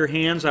spread out your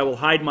hands, I will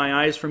hide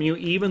my eyes from you.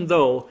 Even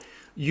though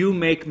you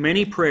make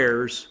many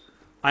prayers,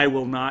 I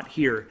will not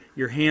hear.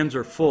 Your hands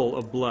are full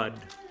of blood.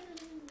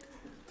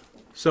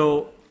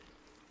 So,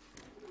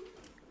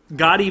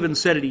 God even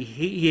said it,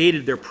 He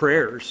hated their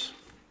prayers.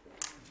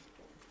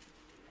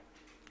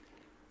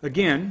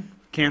 Again,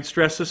 can't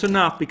stress this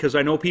enough, because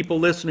I know people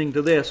listening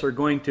to this are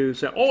going to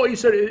say, oh, he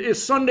said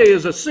Sunday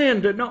is a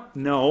sin.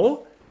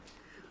 No.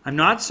 I'm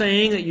not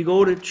saying that you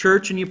go to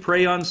church and you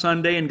pray on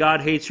Sunday and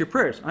God hates your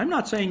prayers. I'm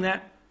not saying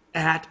that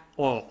at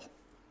all.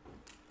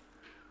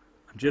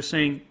 I'm just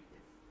saying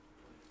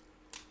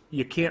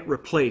you can't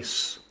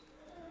replace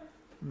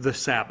the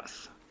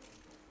Sabbath.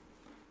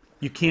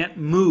 You can't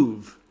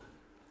move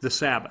the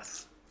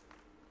Sabbath.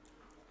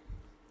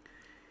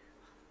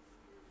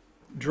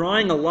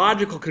 Drawing a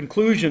logical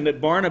conclusion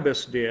that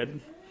Barnabas did,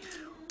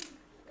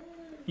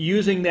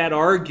 using that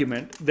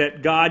argument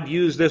that God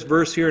used this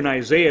verse here in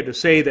Isaiah to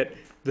say that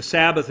the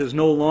Sabbath is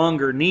no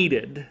longer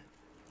needed,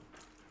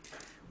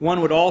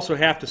 one would also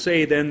have to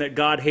say then that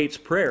God hates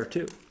prayer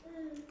too.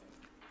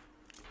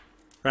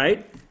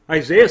 Right?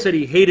 Isaiah said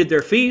He hated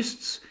their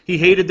feasts, He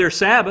hated their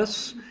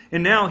Sabbaths,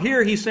 and now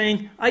here He's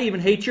saying, I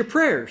even hate your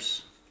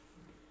prayers.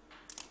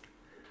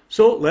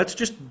 So let's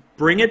just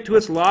bring it to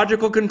its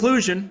logical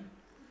conclusion.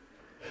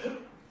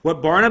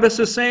 What Barnabas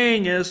is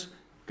saying is,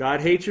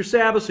 God hates your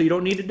Sabbath, so you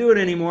don't need to do it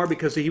anymore,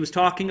 because he was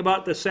talking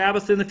about the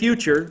Sabbath in the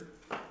future.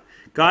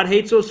 God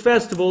hates those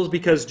festivals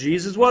because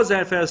Jesus was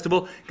that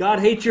festival. God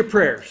hates your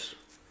prayers.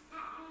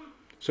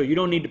 So you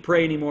don't need to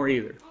pray anymore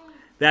either.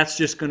 That's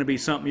just going to be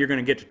something you're going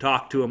to get to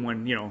talk to Him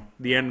when,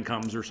 the end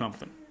comes or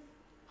something.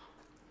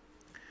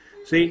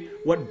 See,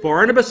 what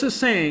Barnabas is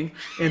saying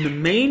in the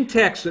main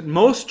text that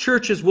most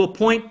churches will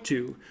point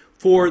to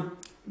for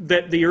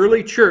that the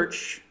early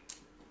church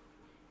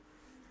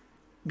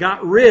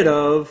got rid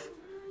of,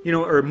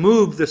 or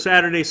moved the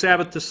Saturday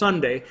Sabbath to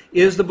Sunday,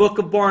 is the book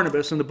of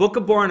Barnabas. And the book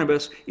of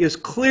Barnabas is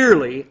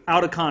clearly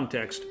out of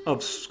context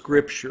of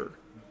Scripture.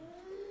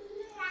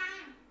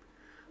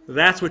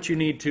 That's what you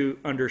need to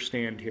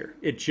understand here.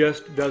 It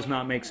just does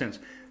not make sense.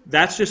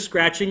 That's just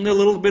scratching the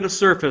little bit of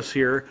surface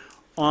here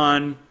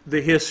on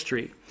the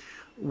history.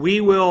 We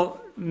will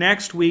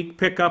next week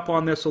pick up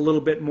on this a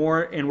little bit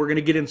more, and we're going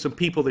to get in some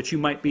people that you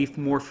might be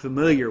more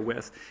familiar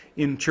with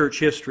in church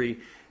history.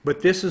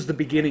 But this is the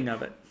beginning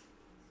of it.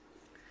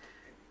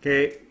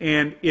 Okay,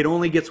 and it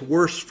only gets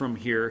worse from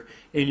here,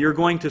 and you're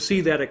going to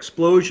see that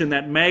explosion,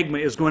 that magma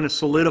is going to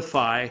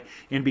solidify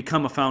and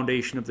become a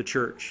foundation of the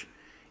church.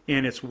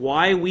 And it's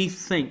why we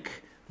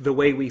think the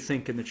way we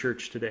think in the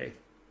church today.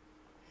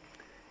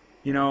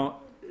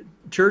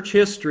 Church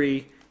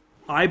history,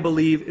 I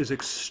believe, is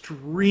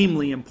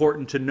extremely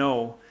important to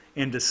know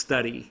and to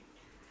study,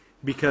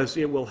 because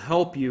it will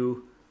help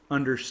you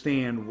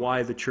understand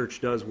why the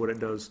church does what it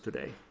does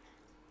today.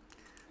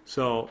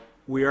 So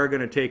we are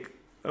going to take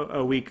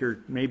a week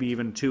or maybe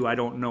even two, I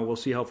don't know. We'll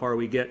see how far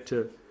we get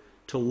to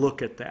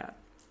look at that.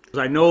 Because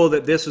I know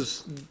that this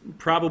has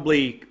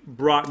probably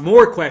brought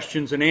more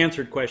questions than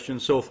answered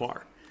questions so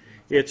far.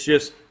 It's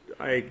just,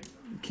 I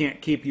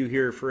can't keep you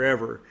here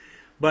forever.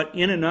 But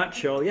in a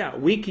nutshell,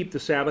 we keep the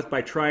Sabbath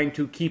by trying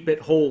to keep it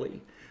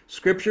holy.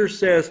 Scripture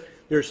says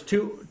there's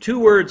two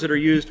words that are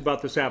used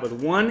about the Sabbath.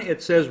 One,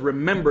 it says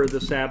remember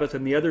the Sabbath,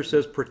 and the other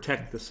says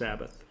protect the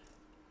Sabbath.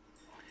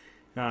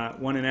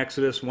 One in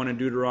Exodus, one in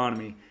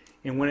Deuteronomy.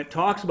 And when it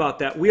talks about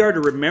that, we are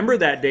to remember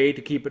that day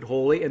to keep it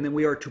holy, and then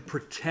we are to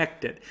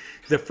protect it.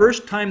 The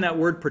first time that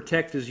word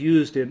protect is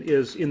used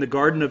is in the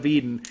Garden of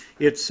Eden.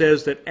 It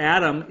says that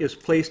Adam is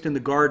placed in the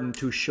garden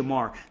to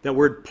shamar. That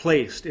word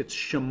placed, it's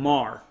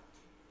shamar.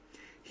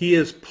 He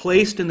is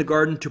placed in the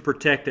garden to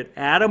protect it.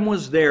 Adam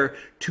was there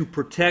to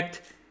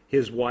protect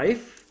his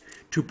wife,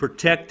 to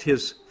protect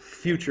his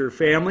future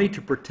family, to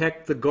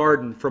protect the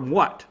garden from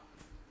what?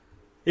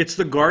 It's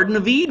the Garden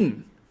of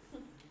Eden.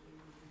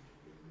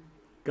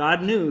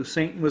 God knew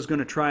Satan was going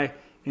to try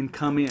and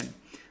come in.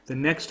 The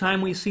next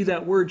time we see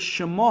that word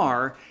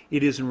shamar,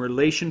 it is in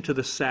relation to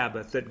the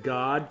Sabbath, that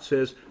God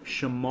says,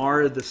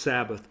 shamar the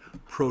Sabbath,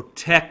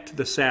 protect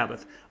the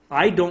Sabbath.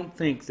 I don't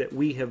think that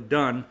we have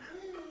done,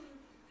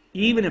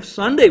 even if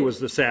Sunday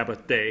was the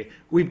Sabbath day,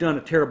 we've done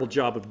a terrible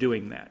job of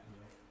doing that.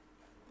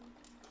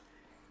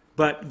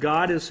 But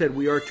God has said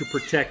we are to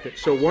protect it.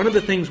 So one of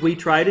the things we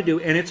try to do,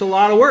 and it's a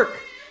lot of work,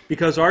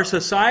 because our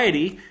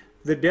society,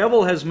 the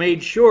devil has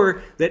made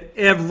sure that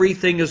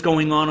everything is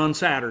going on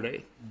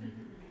Saturday.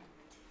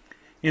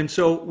 And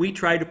so we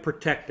try to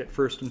protect it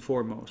first and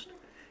foremost.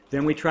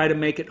 Then we try to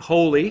make it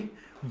holy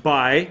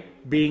by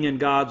being in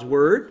God's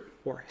Word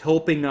or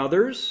helping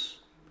others,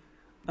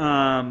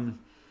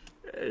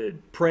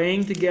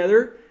 praying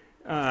together.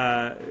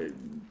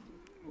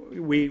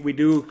 We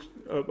do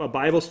a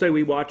Bible study.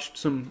 We watched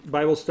some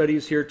Bible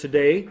studies here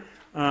today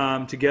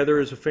together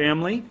as a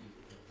family.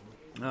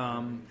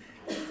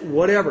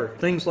 Whatever,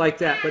 things like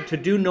that. But to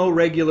do no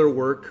regular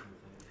work.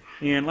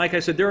 And like I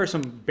said, there are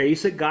some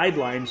basic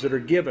guidelines that are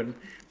given,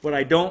 but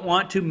I don't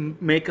want to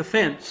make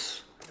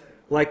offense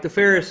like the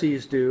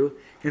Pharisees do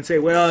and say,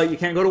 well, you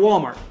can't go to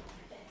Walmart,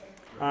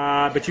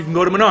 but you can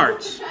go to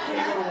Menards.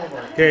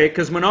 Okay,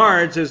 because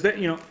Menards is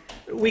that,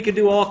 we could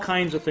do all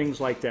kinds of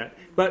things like that.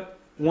 But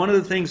one of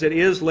the things that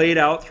is laid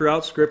out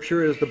throughout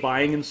Scripture is the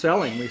buying and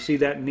selling. We see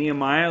that in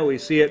Nehemiah. We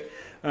see it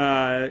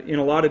in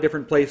a lot of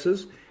different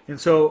places. And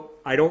so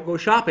I don't go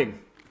shopping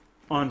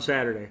on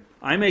Saturday.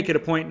 I make it a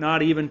point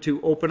not even to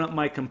open up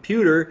my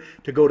computer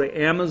to go to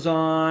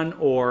Amazon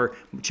or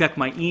check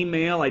my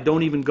email. I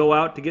don't even go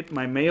out to get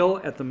my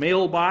mail at the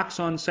mailbox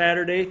on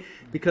Saturday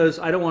because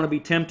I don't want to be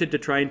tempted to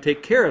try and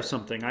take care of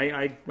something.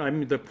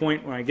 I'm at the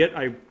point when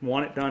I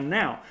want it done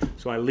now.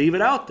 So I leave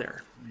it out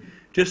there.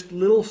 Just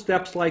little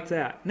steps like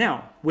that.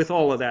 Now, with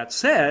all of that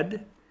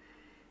said,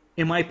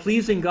 am I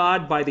pleasing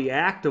God by the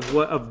act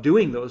of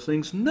doing those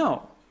things?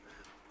 No.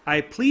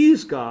 I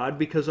please God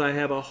because I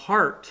have a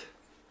heart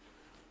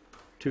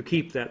to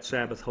keep that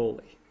Sabbath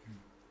holy.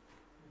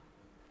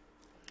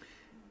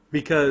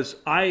 Because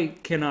I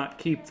cannot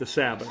keep the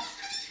Sabbath.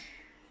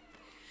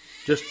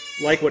 Just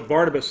like what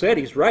Barnabas said,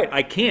 he's right.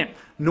 I can't.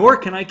 Nor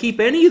can I keep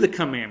any of the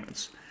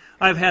commandments.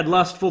 I've had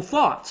lustful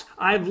thoughts.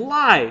 I've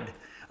lied.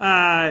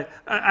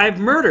 I've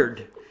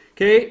murdered.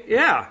 Okay?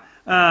 Yeah.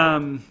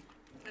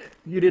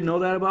 You didn't know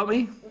that about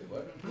me?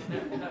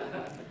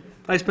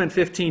 I spent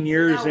 15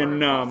 years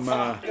in...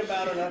 Talking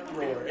about an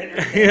uproar.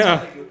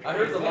 Yeah. I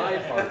heard the lie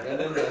part. And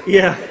then the...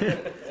 Yeah.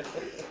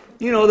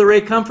 The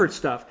Ray Comfort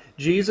stuff.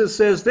 Jesus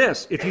says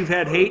this, if you've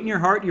had hate in your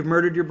heart, you've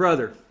murdered your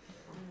brother.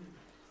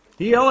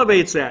 He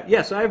elevates that.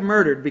 Yes, I've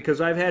murdered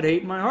because I've had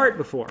hate in my heart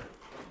before.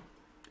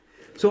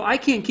 So I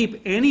can't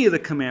keep any of the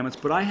commandments,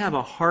 but I have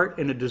a heart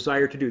and a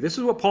desire to do. This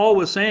is what Paul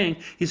was saying.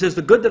 He says,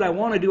 the good that I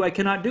want to do, I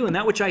cannot do, and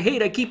that which I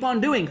hate, I keep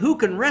on doing. Who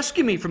can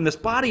rescue me from this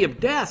body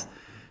of death?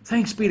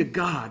 Thanks be to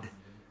God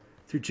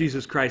through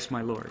Jesus Christ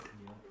my Lord.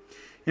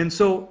 And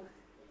so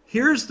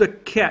here's the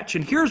catch,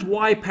 and here's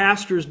why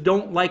pastors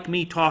don't like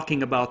me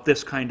talking about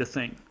this kind of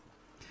thing.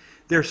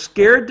 They're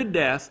scared to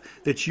death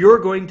that you're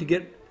going to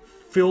get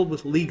filled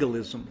with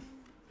legalism.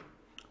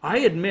 I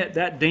admit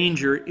that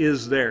danger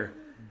is there.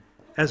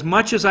 As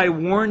much as I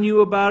warn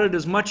you about it,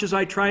 as much as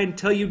I try and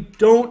tell you,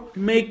 don't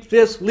make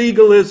this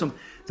legalism,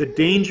 the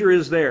danger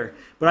is there.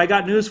 But I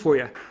got news for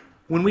you.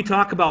 When we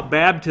talk about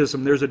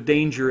baptism, there's a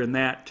danger in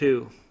that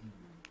too.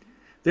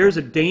 There's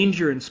a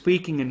danger in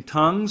speaking in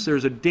tongues.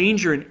 There's a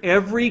danger in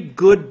every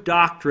good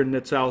doctrine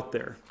that's out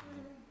there.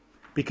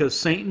 Because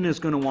Satan is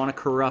going to want to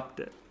corrupt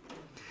it.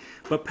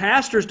 But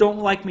pastors don't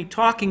like me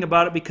talking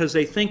about it because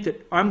they think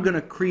that I'm going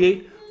to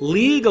create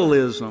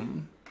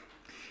legalism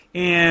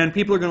and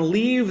people are going to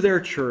leave their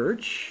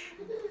church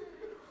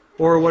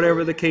or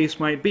whatever the case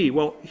might be.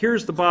 Well,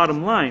 here's the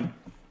bottom line.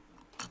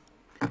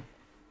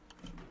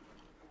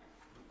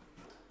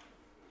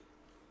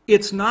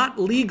 It's not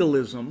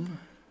legalism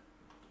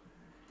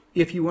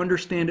if you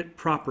understand it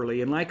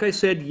properly. And like I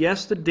said,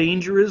 yes, the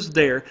danger is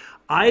there.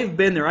 I've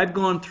been there. I've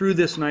gone through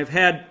this and I've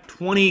had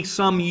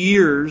 20-some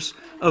years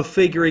of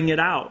figuring it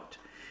out.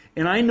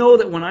 And I know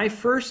that when I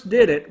first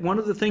did it, one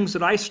of the things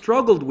that I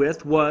struggled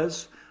with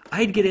was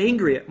I'd get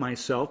angry at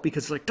myself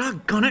because like,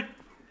 doggone it,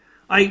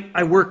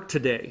 I worked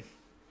today.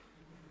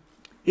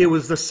 It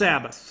was the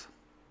Sabbath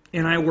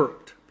and I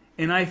worked.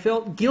 And I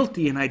felt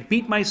guilty and I'd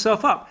beat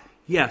myself up.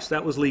 Yes,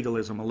 that was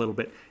legalism a little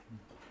bit.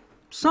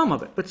 Some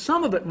of it. But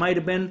some of it might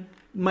have been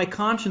my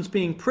conscience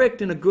being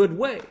pricked in a good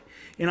way.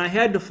 And I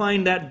had to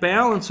find that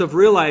balance of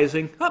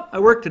realizing, oh, I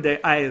worked today.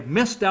 I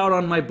missed out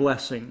on my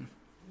blessing.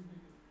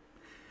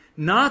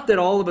 Not that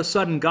all of a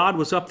sudden God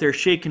was up there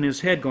shaking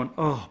his head going,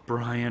 oh,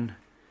 Brian,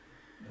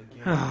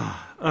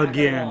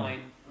 again.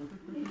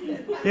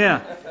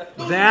 Yeah,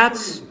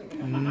 that's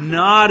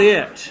not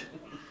it.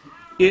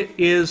 It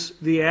is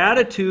the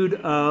attitude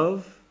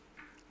of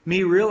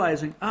me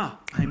realizing,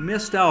 I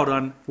missed out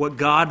on what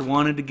God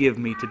wanted to give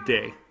me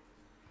today.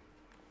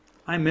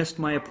 I missed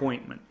my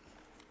appointment.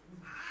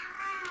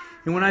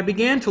 And when I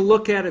began to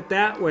look at it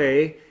that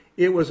way,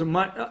 it was a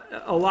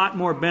lot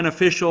more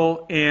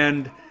beneficial,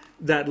 and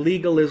that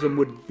legalism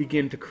would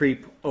begin to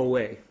creep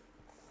away.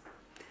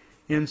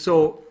 And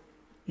so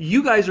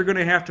you guys are going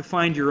to have to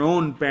find your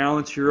own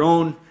balance, your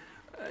own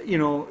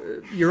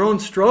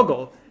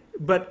struggle.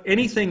 But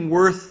anything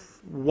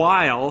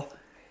worthwhile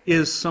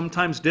is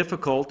sometimes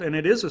difficult, and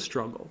it is a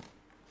struggle.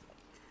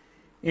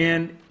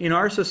 And in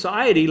our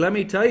society, let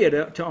me tell you,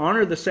 to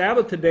honor the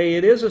Sabbath today,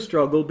 it is a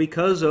struggle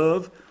because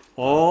of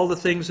all the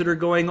things that are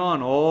going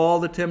on, all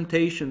the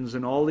temptations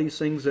and all these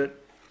things that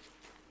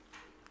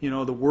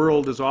the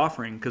world is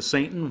offering, because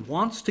Satan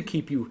wants to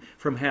keep you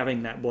from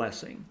having that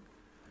blessing.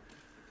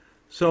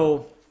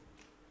 So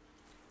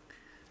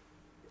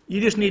you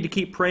just need to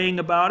keep praying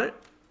about it.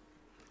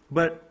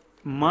 But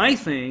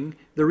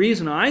the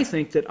reason I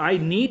think that I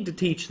need to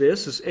teach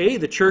this is, A,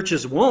 the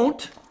churches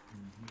won't,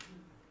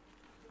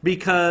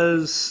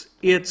 because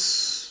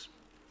because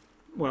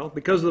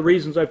of the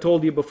reasons I've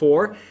told you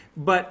before,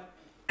 but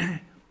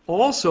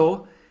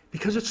also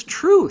because it's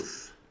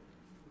truth.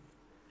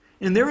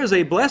 And there is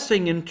a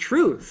blessing in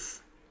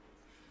truth.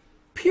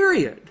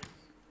 Period.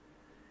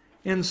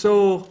 And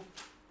so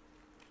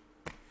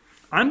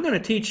I'm going to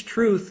teach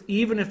truth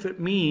even if it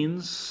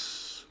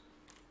means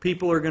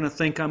people are going to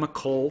think I'm a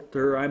cult,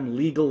 or I'm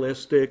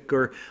legalistic,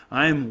 or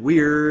I'm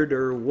weird,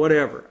 or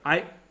whatever.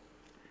 I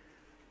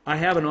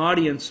have an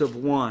audience of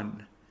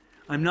one.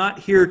 I'm not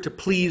here to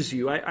please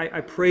you.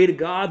 I pray to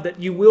God that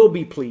you will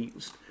be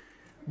pleased.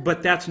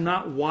 But that's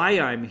not why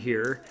I'm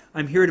here.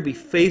 I'm here to be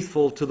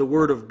faithful to the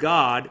Word of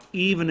God,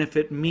 even if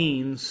it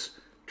means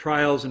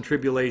trials and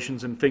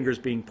tribulations and fingers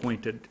being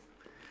pointed.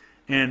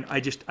 And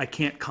I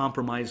can't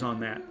compromise on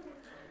that.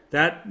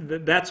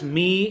 That's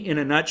me in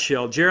a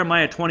nutshell.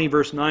 Jeremiah 20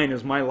 verse 9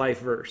 is my life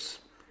verse,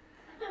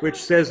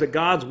 which says that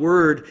God's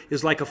Word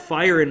is like a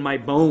fire in my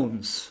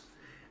bones.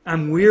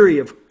 I'm weary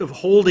of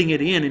holding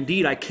it in.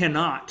 Indeed, I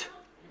cannot.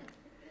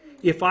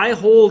 If I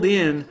hold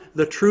in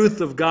the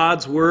truth of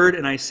God's Word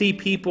and I see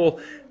people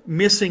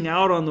missing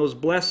out on those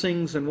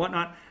blessings and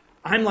whatnot,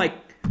 I'm like,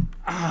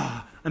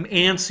 I'm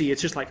antsy.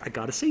 It's just like, I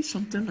got to say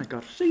something.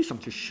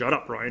 Just shut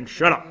up, Ryan.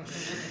 Shut up.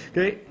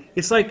 Okay?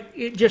 It's like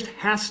it just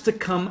has to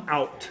come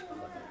out.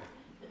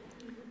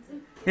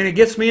 And it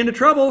gets me into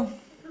trouble.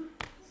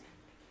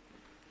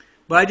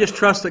 But I just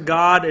trust that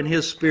God and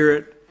His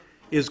Spirit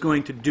is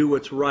going to do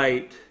what's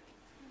right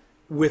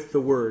with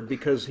the Word,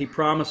 because He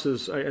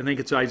promises, I think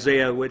it's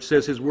Isaiah, which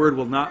says His Word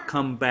will not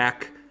come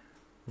back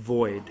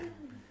void.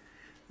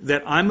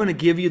 That I'm going to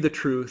give you the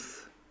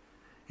truth,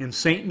 and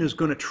Satan is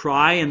going to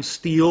try and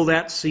steal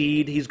that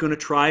seed. He's going to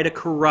try to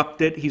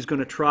corrupt it. He's going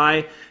to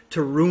try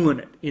to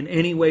ruin it in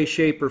any way,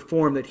 shape, or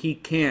form that he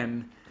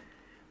can.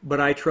 But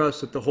I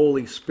trust that the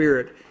Holy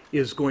Spirit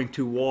is going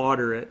to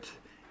water it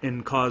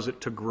and cause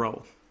it to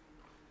grow.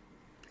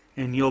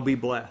 And you'll be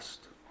blessed.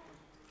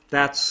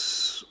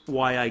 That's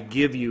why I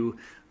give you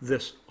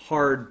this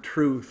hard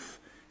truth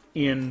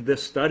in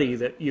this study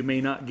that you may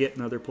not get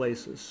in other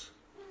places.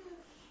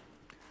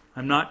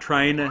 I'm not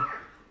trying to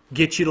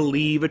get you to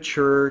leave a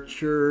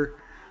church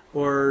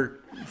or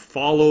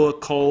follow a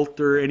cult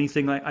or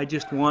anything like that. I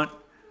just want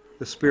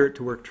the Spirit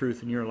to work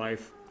truth in your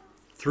life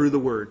through the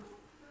Word.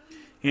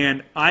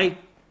 And I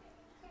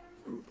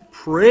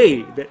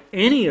pray that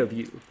any of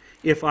you,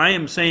 if I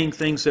am saying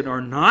things that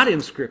are not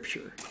in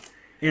Scripture,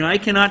 and I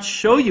cannot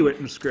show you it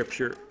in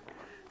Scripture,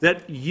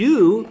 that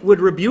you would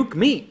rebuke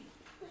me,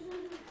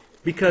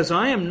 because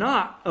I am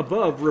not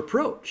above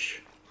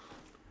reproach.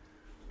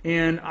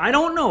 And I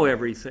don't know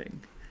everything.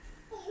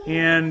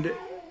 And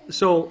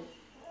so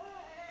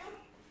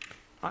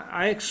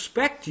I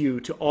expect you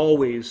to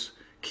always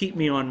keep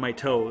me on my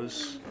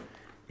toes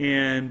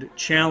and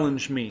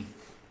challenge me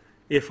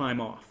if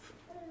I'm off.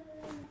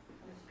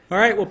 All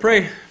right, we'll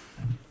pray.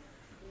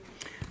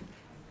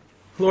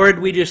 Lord,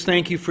 we just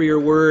thank you for your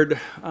word.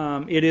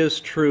 It is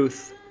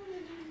truth.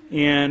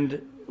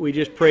 And we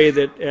just pray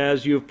that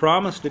as you've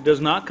promised, it does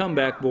not come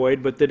back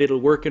void, but that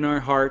it'll work in our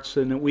hearts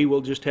and that we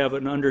will just have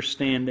an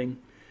understanding.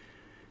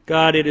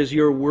 God, it is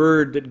your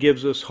word that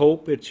gives us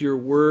hope. It's your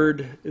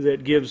word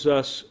that gives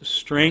us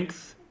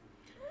strength.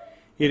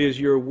 It is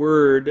your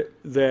word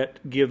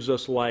that gives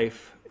us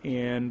life.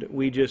 And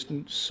we just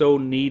so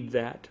need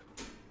that.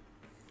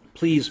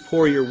 Please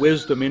pour your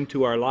wisdom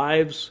into our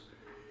lives.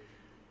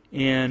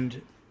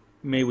 And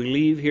may we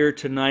leave here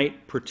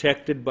tonight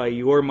protected by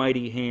your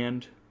mighty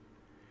hand.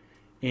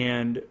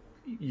 And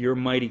your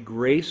mighty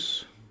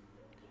grace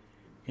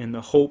and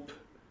the hope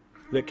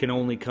that can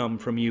only come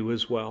from you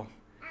as well.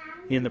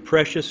 In the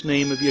precious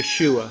name of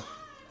Yeshua,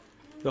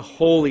 the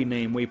holy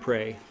name we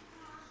pray.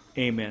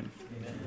 Amen.